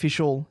on the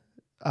official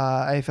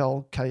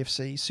AFL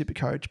KFC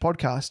SuperCoach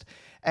podcast,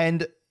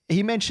 and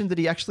he mentioned that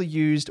he actually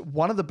used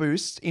one of the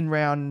boosts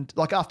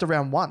after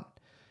round 1,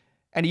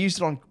 and he used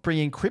it on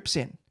bringing Cripps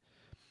in.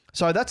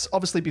 So that's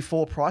obviously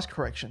before price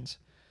corrections.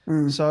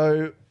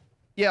 So,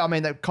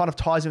 that kind of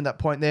ties in that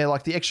point there.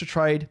 Like the extra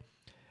trade,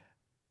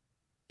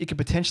 you could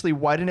potentially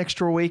wait an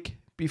extra week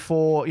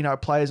before,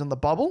 players on the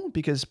bubble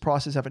because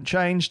prices haven't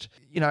changed,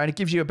 and it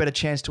gives you a better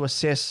chance to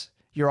assess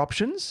your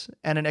options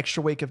and an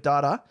extra week of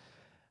data.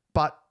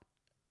 But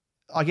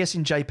I guess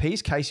in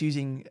JP's case,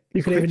 using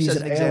you could even use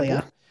as an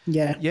example,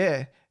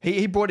 earlier.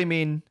 He brought him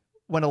in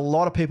when a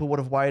lot of people would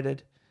have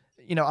waited,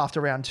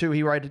 after round 2.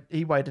 He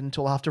waited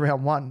until after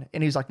round 1,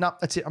 and he's like, "No,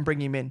 that's it. I'm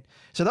bringing him in."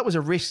 So that was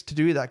a risk to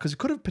do that because it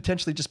could have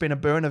potentially just been a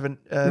burn of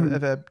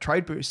a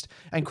trade boost,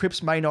 and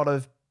Cripps may not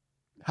have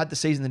had the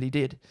season that he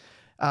did.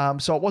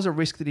 So it was a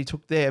risk that he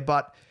took there,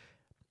 but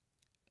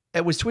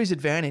it was to his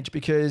advantage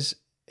because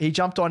he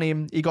jumped on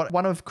him. He got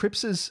one of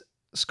Cripps's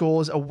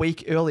scores a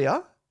week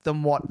earlier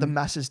than what the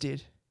masses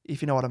did,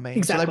 if you know what I mean.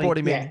 Exactly. So they brought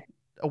him in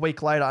a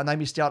week later and they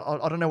missed out.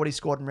 I don't know what he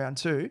scored in round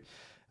 2,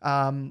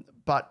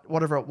 but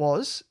whatever it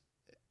was,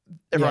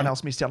 everyone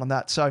else missed out on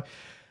that. So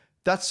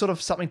that's sort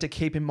of something to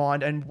keep in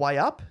mind and weigh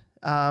up.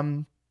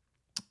 But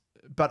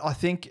I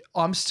think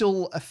I'm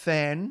still a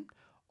fan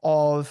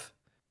of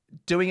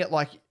doing it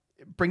like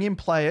bring in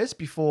players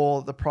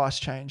before the price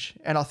change.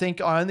 And I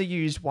think I only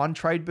used 1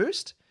 trade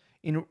boost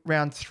in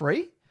round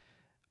 3,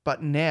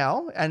 but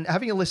now, and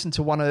having a listen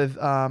to one of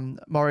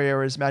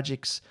Moriera's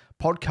Magic's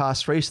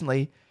podcasts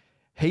recently,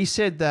 he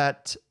said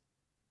that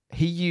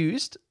he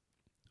used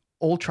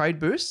all trade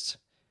boosts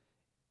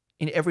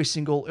in every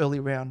single early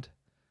round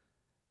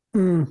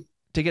to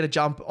get a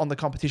jump on the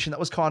competition. That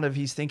was kind of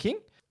his thinking.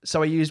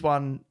 So he used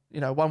 1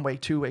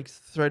 week, 2 weeks,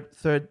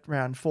 third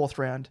round, 4th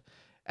round,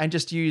 and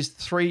just used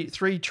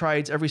three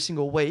trades every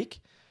single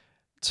week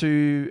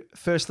to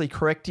firstly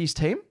correct his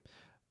team,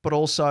 but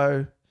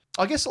also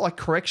I guess like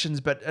corrections,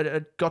 but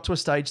it got to a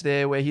stage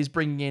there where he's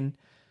bringing in,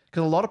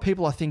 because a lot of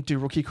people I think do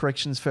rookie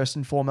corrections first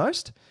and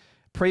foremost.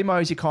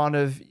 Primos, you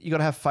got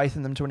to have faith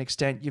in them to an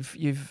extent.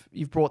 You've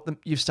brought them,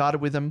 you've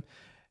started with them.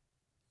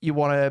 You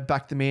want to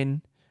back them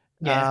in.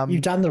 Yeah,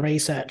 you've done the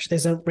research.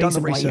 There's a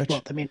reason why you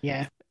brought them in.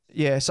 Yeah.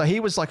 Yeah. So he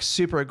was like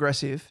super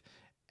aggressive,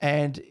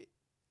 and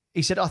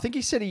he said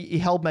he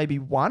held maybe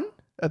one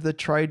of the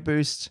trade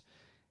boost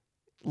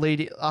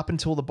lead up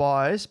until the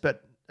buys,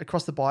 but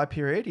across the buy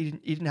period, he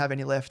didn't have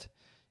any left.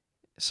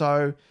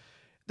 So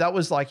that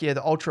was like,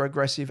 the ultra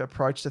aggressive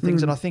approach to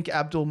things. And I think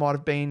Abdul might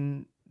have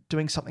been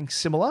doing something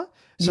similar.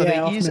 So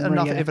there is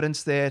enough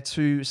evidence there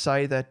to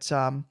say that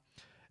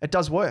it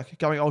does work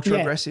going ultra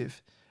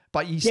aggressive,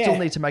 but you still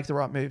need to make the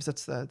right moves.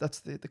 That's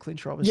the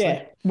clincher, obviously.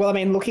 Yeah. Well, I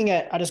mean,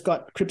 I just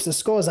got Cripps'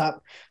 scores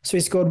up. So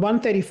he scored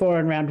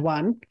 134 in round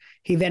 1.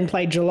 He then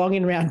played Geelong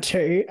in round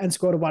 2 and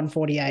scored a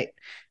 148.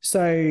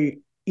 So,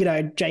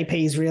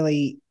 JP's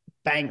really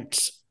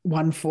banked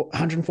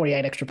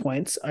 148 extra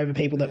points over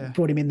people that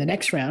brought him in the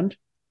next round.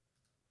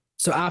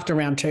 So after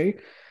round 2,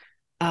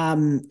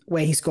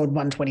 where he scored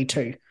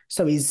 122.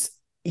 So they've seen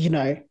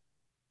the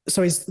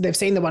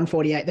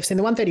 148, they've seen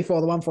the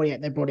 134, the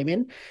 148 they brought him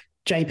in.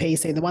 JP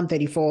seen the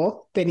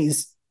 134, then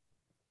he's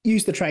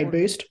used the trade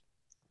boost,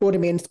 brought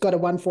him in, got a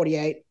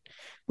 148,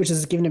 which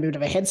has given him a bit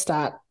of a head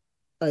start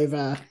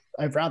over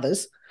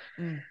others.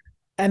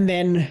 And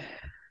then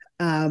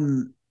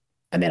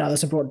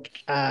others have brought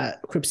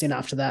Cripps in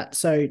after that.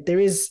 So there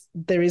is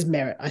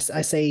merit. I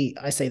see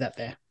that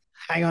there.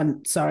 Hang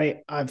on,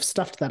 sorry, I've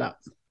stuffed that up.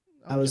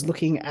 I was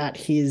looking at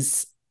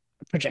his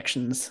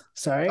projections.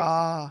 Sorry.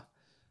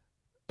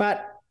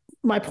 But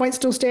my point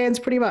still stands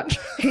pretty much.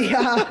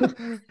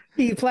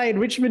 He played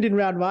Richmond in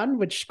round 1,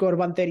 which scored a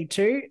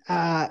 132.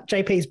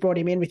 JP's brought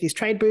him in with his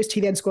trade boost.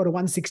 He then scored a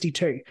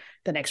 162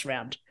 the next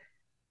round.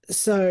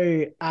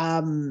 So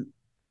and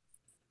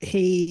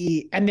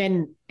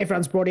then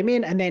everyone's brought him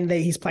in, and then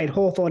he's played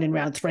Hawthorn in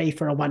round 3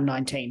 for a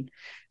 119.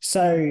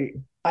 So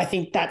I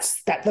think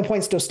that's the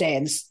point still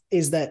stands,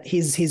 is that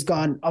he's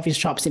gone off his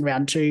chops in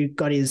round 2,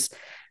 got his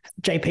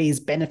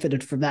JP's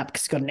benefited from that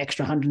because he's got an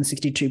extra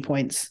 162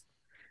 points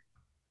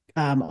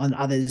on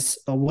others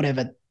or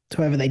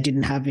whoever they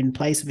didn't have in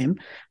place of him,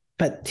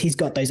 but he's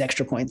got those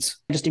extra points.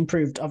 Just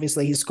improved,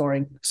 obviously, his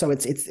scoring. So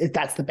it's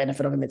that's the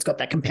benefit of him. It's got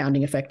that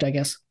compounding effect, I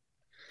guess.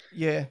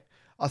 Yeah.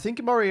 I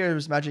think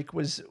Mario's Magic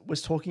was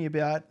talking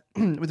about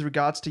with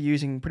regards to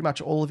using pretty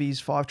much all of his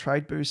 5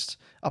 trade boosts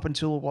up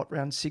until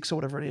round 6 or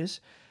whatever it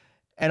is.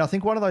 And I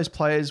think one of those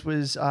players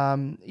was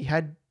he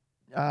had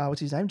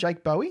what's his name?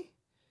 Jake Bowie?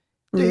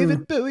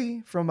 David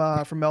Bowie from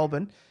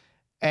Melbourne.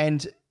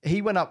 And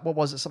he went up,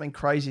 something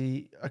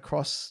crazy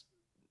across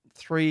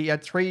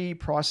 3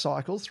 price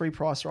cycles, 3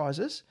 price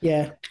rises.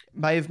 Yeah.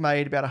 May have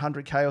made about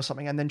 100K or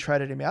something and then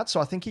traded him out. So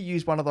I think he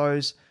used one of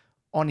those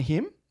on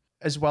him.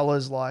 As well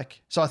as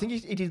so I think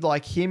he did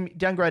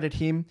downgraded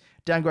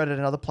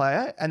another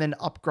player, and then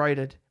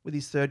upgraded with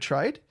his 3rd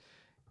trade.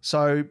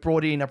 So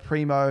brought in a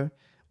primo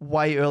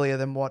way earlier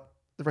than what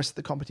the rest of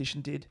the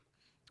competition did.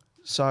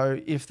 So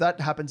if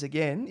that happens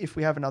again, if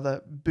we have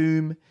another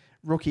boom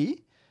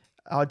rookie,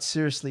 I'd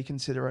seriously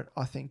consider it,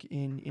 I think,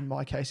 in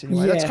my case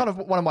anyway. Yeah. That's kind of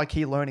one of my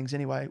key learnings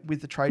anyway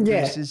with the trade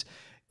boosts is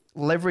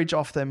leverage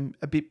off them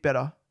a bit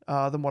better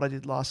than what I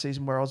did last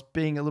season, where I was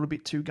being a little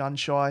bit too gun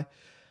shy,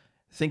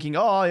 thinking,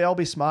 I'll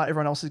be smart.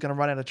 Everyone else is going to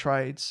run out of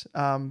trades.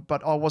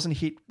 But I wasn't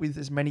hit with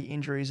as many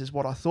injuries as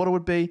what I thought it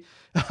would be,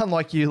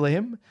 unlike you,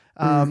 Liam.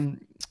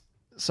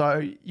 So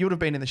you would have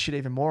been in the shit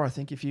even more, I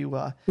think, if you...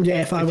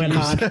 if I went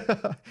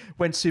hard.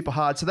 Went super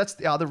hard. So that's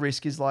the other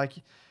risk is you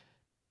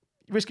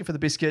risk it for the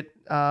biscuit.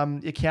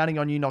 You're counting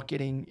on you not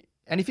getting...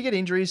 And if you get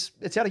injuries,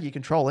 it's out of your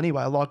control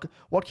anyway.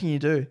 What can you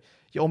do?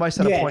 You're almost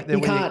at a point there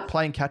where you're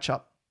playing catch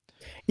up.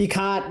 You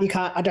can't.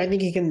 I don't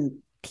think you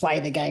can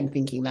play the game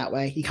thinking that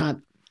way. You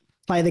can't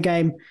play the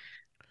game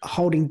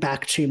holding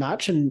back too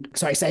much and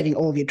saving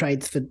all of your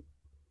trades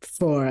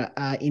for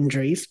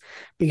injuries,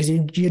 because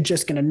you're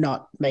just going to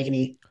not make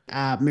any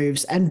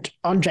moves. And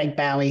on Jake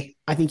Bowie,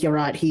 I think you're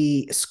right.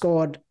 He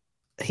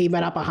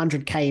went up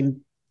 100K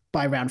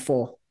by round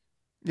 4.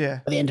 Yeah.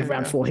 At the end of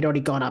round 4, he'd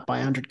already gone up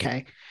by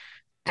 100K.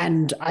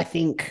 And I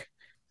think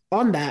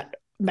on that,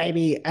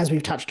 maybe as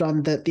we've touched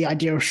on, the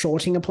idea of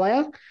shorting a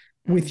player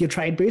with your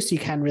trade boost, you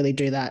can really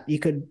do that. You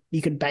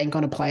could bank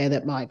on a player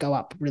that might go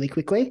up really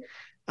quickly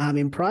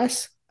in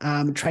price,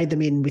 trade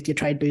them in with your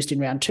trade boost in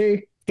round 2,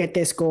 get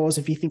their scores.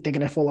 If you think they're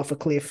going to fall off a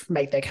cliff,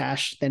 make their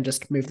cash, then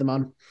just move them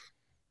on.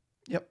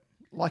 Yep,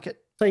 like it.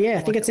 So yeah,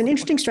 I think it's an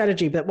interesting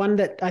strategy, but one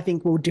that I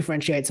think will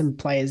differentiate some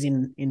players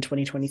in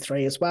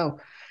 2023 as well.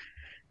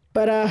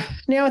 But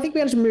now I think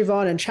we have to move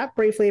on and chat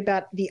briefly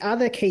about the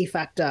other key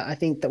factor I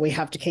think that we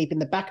have to keep in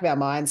the back of our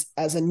minds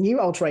as a new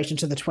alteration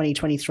to the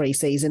 2023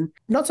 season.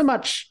 Not so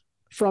much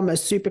from a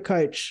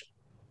SuperCoach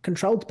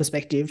controlled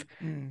perspective,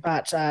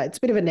 but it's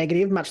a bit of a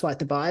negative, much like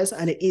the buyers,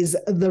 and it is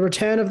the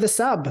return of the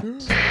sub.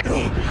 No.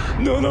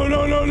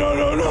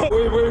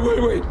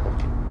 Wait.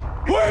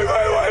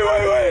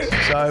 Wait.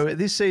 So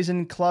this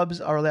season, clubs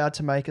are allowed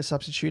to make a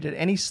substitute at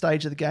any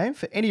stage of the game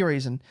for any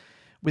reason,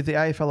 with the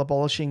AFL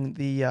abolishing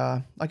the,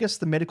 I guess,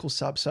 the medical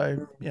sub.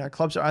 So,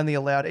 clubs are only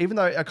allowed, even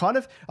though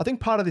I think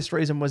part of this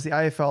reason was the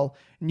AFL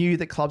knew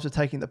that clubs were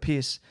taking the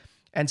piss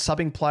and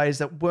subbing players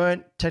that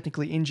weren't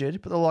technically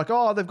injured, but they're like,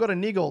 oh, they've got a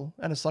niggle.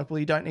 And it's like, well,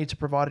 you don't need to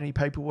provide any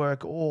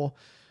paperwork, or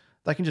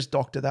they can just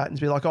doctor that and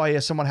be like, oh yeah,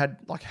 someone had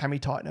like hammy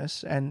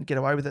tightness and get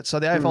away with it. So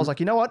the AFL's like,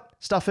 you know what?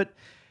 Stuff it.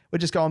 We're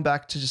just going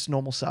back to just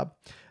normal sub.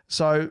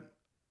 So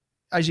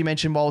as you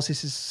mentioned, whilst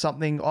this is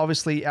something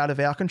obviously out of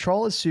our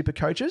control as super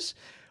coaches,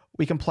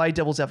 we can play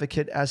devil's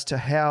advocate as to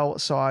how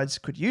sides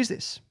could use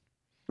this.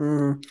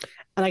 And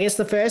I guess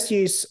the first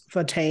use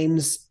for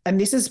teams, and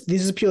this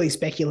is purely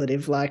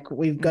speculative. Like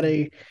we've got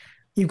to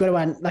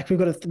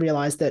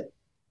realize that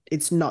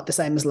it's not the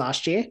same as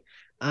last year,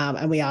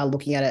 and we are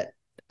looking at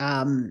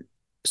it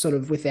sort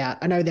of without.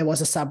 I know there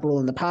was a sub rule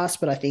in the past,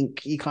 but I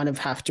think you kind of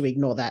have to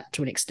ignore that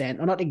to an extent,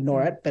 or not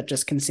ignore it, but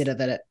just consider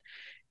that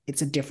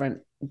it's a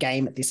different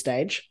game at this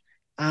stage.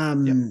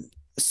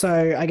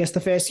 So I guess the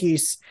first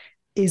use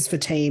is for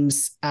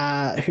teams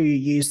who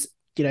use,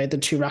 the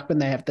two ruckmen.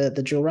 They have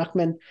the dual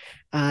ruckman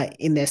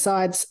in their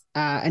sides,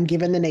 and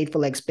given the need for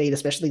leg speed,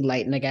 especially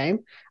late in a game,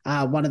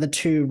 one of the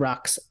two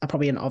rucks are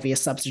probably an obvious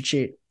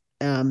substitute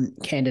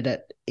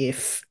candidate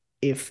if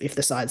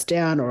the side's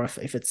down, or if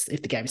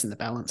the game's in the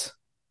balance.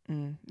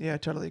 Yeah, I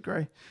totally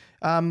agree.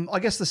 I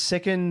guess the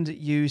second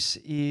use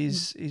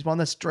is one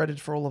that's dreaded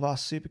for all of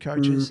us super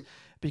coaches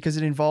because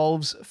it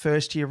involves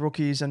first-year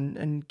rookies,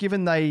 and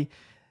given they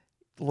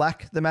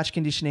lack the match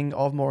conditioning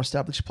of more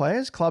established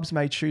players, clubs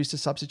may choose to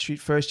substitute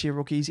first-year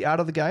rookies out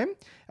of the game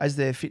as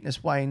their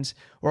fitness wanes,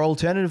 or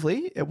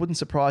alternatively, it wouldn't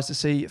surprise to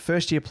see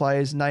first-year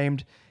players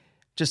named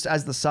just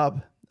as the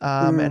sub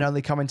and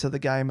only come into the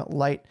game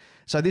late.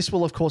 So this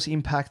will, of course,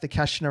 impact the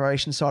cash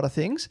generation side of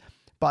things,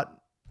 but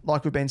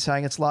like we've been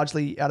saying, it's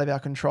largely out of our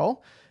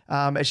control.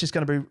 It's just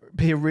going to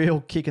be a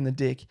real kick in the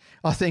dick.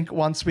 I think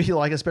once we,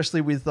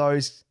 especially with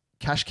those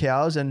cash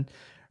cows and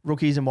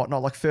rookies and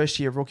whatnot, like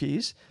first-year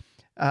rookies,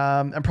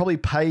 and probably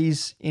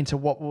pays into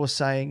what we were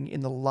saying in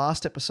the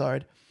last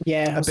episode.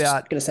 Yeah, I was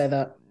just going to say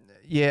that.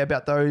 Yeah,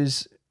 about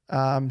those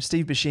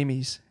Steve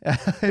Buscemi's.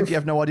 If you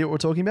have no idea what we're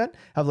talking about,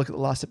 have a look at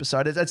the last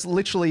episode. It's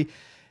literally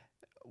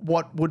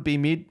what would be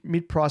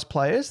mid-price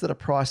players that are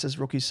priced as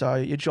rookies. So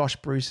your Josh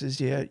Bruces,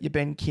 your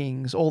Ben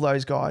Kings, all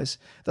those guys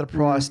that are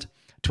priced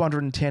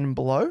 210 and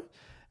below.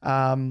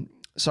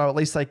 So at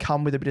least they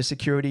come with a bit of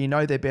security,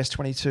 their best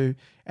 22,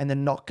 and they're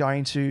not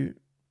going to,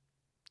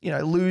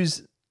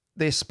 lose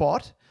their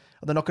spot.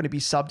 They're not going to be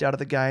subbed out of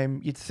the game,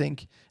 you'd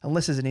think,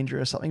 unless there's an injury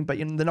or something, but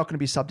they're not going to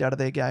be subbed out of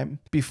their game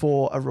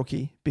before a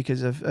rookie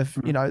because of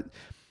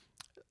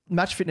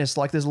match fitness.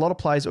 Like there's a lot of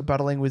players that are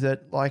battling with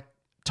it, like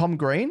Tom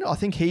Green. I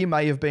think he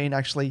may have been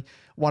actually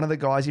one of the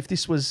guys, if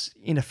this was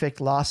in effect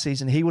last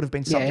season, he would have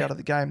been subbed out of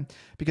the game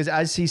because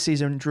as his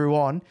season drew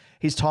on,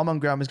 his time on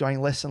ground was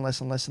going less and less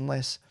and less and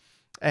less.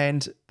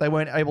 And they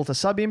weren't able to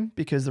sub him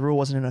because the rule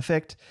wasn't in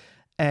effect.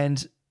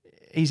 And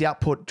his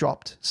output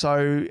dropped.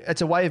 So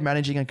it's a way of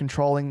managing and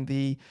controlling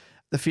the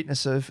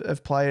fitness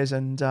of players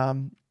and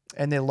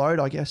their load,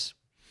 I guess.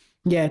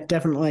 Yeah,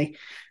 definitely.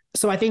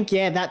 So I think,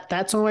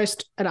 that's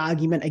almost an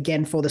argument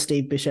again for the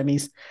Steve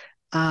Buscemi's.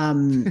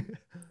 I'm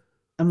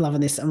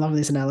loving this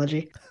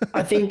analogy.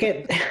 I think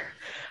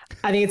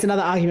it's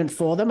another argument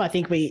for them. I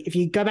think if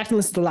you go back and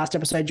listen to the last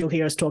episode, you'll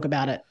hear us talk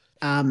about it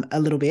a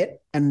little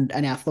bit and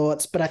our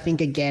thoughts. But I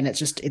think again,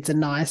 it's a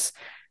nice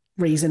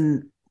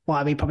reason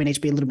why we probably need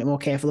to be a little bit more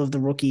careful of the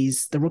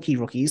rookies,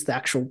 the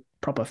actual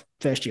proper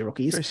first-year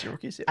rookies,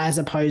 yeah. As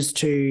opposed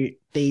to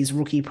these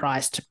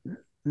rookie-priced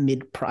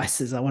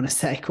mid-prices, I want to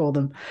say, call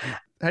them.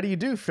 How do you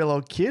do, fellow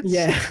kids?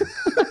 Yeah.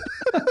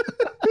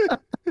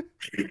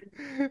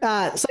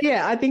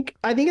 I think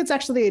it's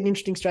actually an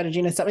interesting strategy,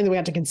 and it's something that we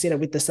have to consider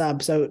with the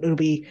sub. So it will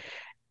be.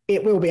 I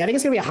think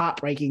it's going to be a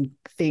heartbreaking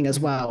thing as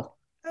well.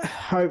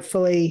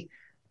 Hopefully,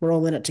 we're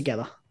all in it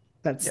together.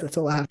 That's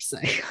all I have to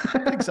say.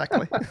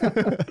 Exactly.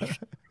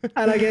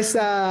 And I guess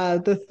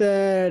the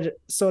third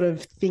sort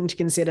of thing to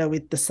consider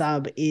with the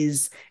sub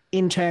is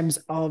in terms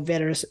of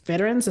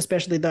veterans,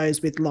 especially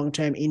those with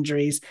long-term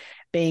injuries,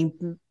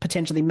 being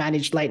potentially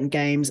managed late in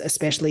games,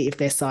 especially if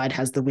their side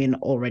has the win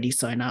already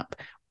sewn up,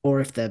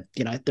 or if the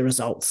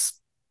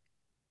results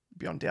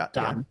beyond doubt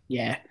done.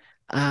 Yeah.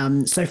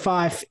 So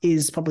Fife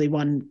is probably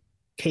one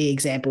key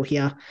example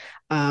here.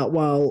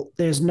 While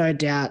there's no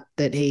doubt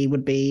that he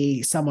would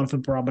be somewhat of a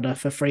barometer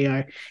for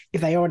Freo, if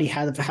they already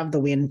have the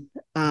win,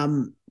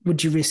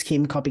 would you risk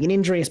him copying an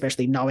injury,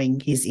 especially knowing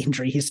his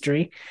injury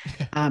history?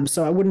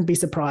 So I wouldn't be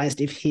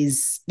surprised if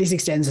this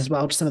extends as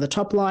well to some of the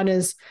top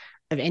liners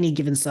of any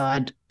given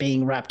side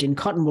being wrapped in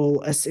cotton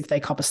wool, as if they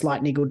cop a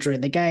slight niggle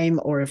during the game,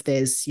 or if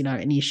there's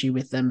an issue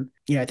with them,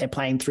 they're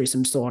playing through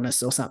some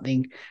soreness or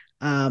something.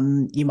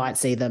 You might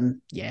see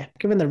them,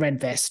 given the red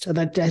vest. Do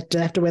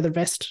they have to wear the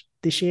vest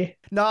this year?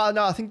 No,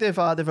 I think they've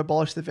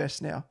abolished the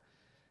vest now.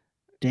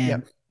 Damn.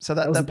 Yep. So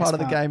that part of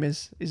the game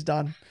is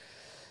done.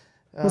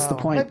 What's the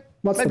point?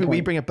 What's Maybe the we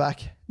point? bring it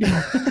back.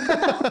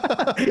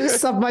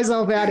 Sub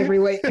myself out every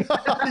week.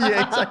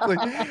 Yeah, exactly.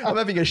 I'm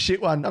having a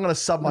shit one. I'm going to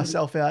sub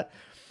myself out.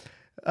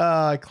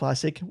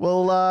 Classic.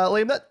 Well,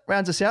 Liam, that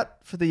rounds us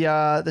out for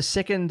the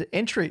second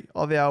entry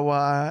of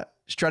our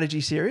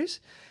strategy series,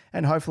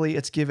 and hopefully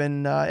it's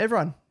given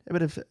everyone a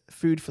bit of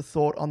food for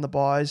thought on the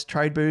buys,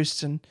 trade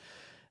boosts, and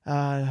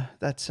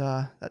that's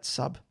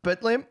sub.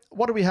 But Liam,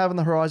 what do we have on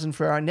the horizon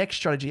for our next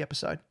strategy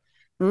episode?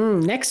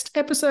 Next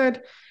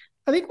episode,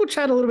 I think we'll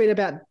chat a little bit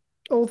about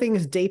all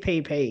things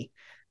DPP.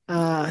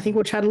 I think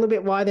we'll chat a little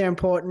bit why they're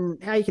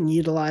important, how you can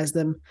utilize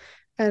them,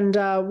 and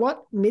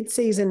what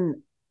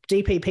mid-season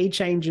DPP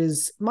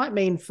changes might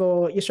mean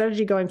for your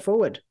strategy going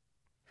forward.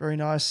 Very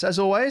nice. As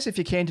always, if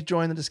you're keen to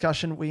join the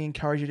discussion, we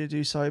encourage you to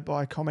do so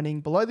by commenting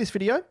below this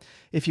video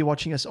if you're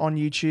watching us on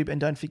YouTube, and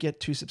don't forget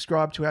to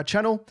subscribe to our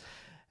channel.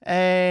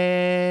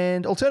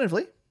 And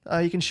alternatively,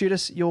 you can shoot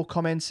us your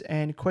comments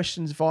and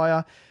questions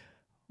via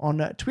on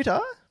Twitter.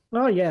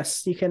 Oh,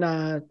 yes. You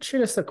can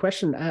shoot us a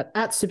question at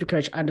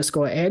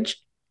 @supercoach_edge,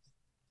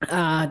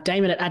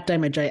 Damon at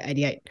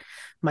DamonJ88,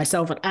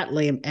 myself at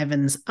Liam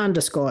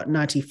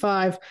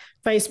Evans_95,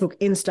 Facebook,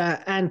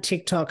 Insta, and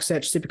TikTok.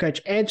 Search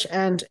Supercoach Edge,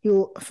 and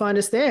you'll find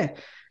us there.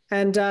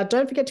 And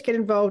don't forget to get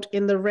involved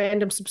in the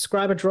random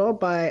subscriber draw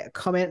by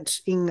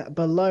commenting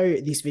below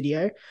this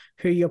video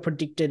who your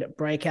predicted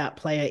breakout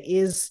player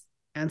is,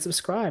 and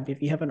subscribe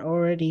if you haven't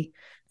already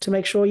to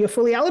make sure you're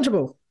fully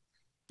eligible.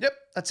 Yep,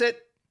 that's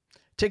it.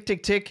 Tick,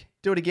 tick, tick.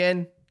 Do it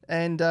again,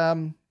 and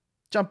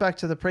jump back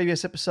to the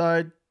previous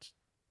episode.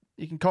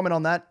 You can comment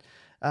on that.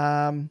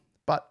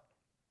 But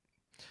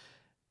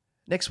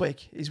next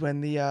week is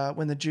when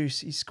the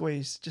juice is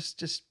squeezed.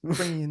 Just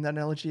bringing in that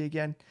analogy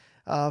again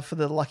for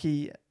the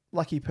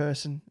lucky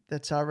person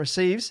that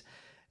receives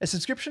a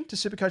subscription to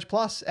SuperCoach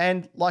Plus.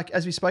 And like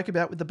as we spoke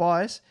about with the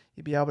buys,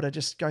 you'll be able to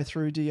just go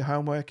through, do your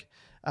homework,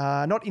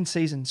 not in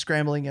season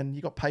scrambling and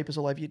you got papers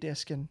all over your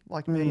desk and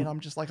like me, and I'm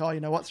just like, oh, you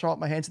know what, throw up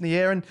my hands in the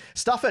air and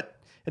stuff it.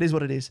 It is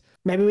what it is.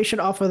 Maybe we should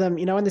offer them,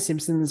 in The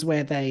Simpsons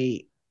where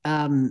they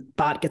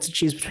Bart gets to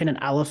choose between an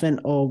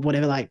elephant or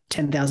whatever, like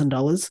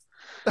 $10,000.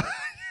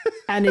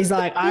 And he's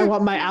like, I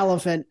want my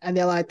elephant. And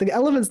they're like, the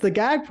elephant's the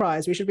gag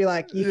prize. We should be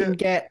like, you can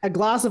get a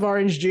glass of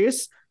orange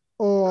juice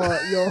or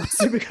your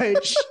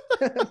SuperCoach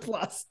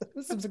Plus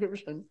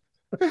subscription.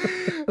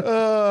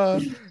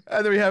 And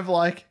then we have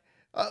like,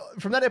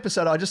 from that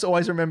episode, I just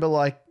always remember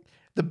like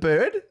the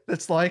bird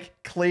that's like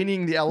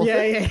cleaning the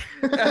elephant. Yeah.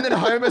 And then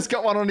Homer's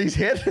got one on his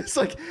head. It's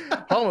like,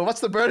 Homer,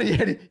 what's the bird on your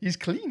head? He's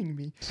cleaning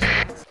me.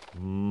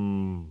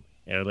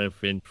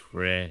 Elephant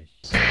fresh.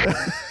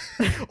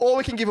 Or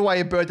we can give away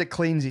a bird that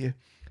cleans you,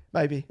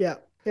 maybe. Yeah,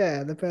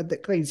 the bird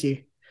that cleans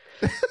you.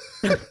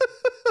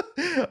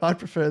 I'd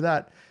prefer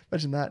that.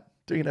 Imagine that,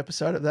 doing an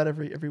episode of that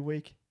every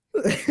week.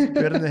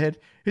 Bird on the head.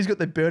 Who's got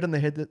the bird on the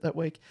head that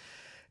week?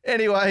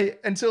 Anyway,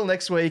 until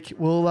next week,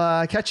 we'll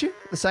catch you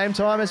at the same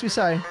time, as we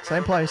say,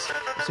 same place.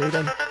 See you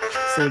then.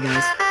 See you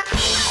guys.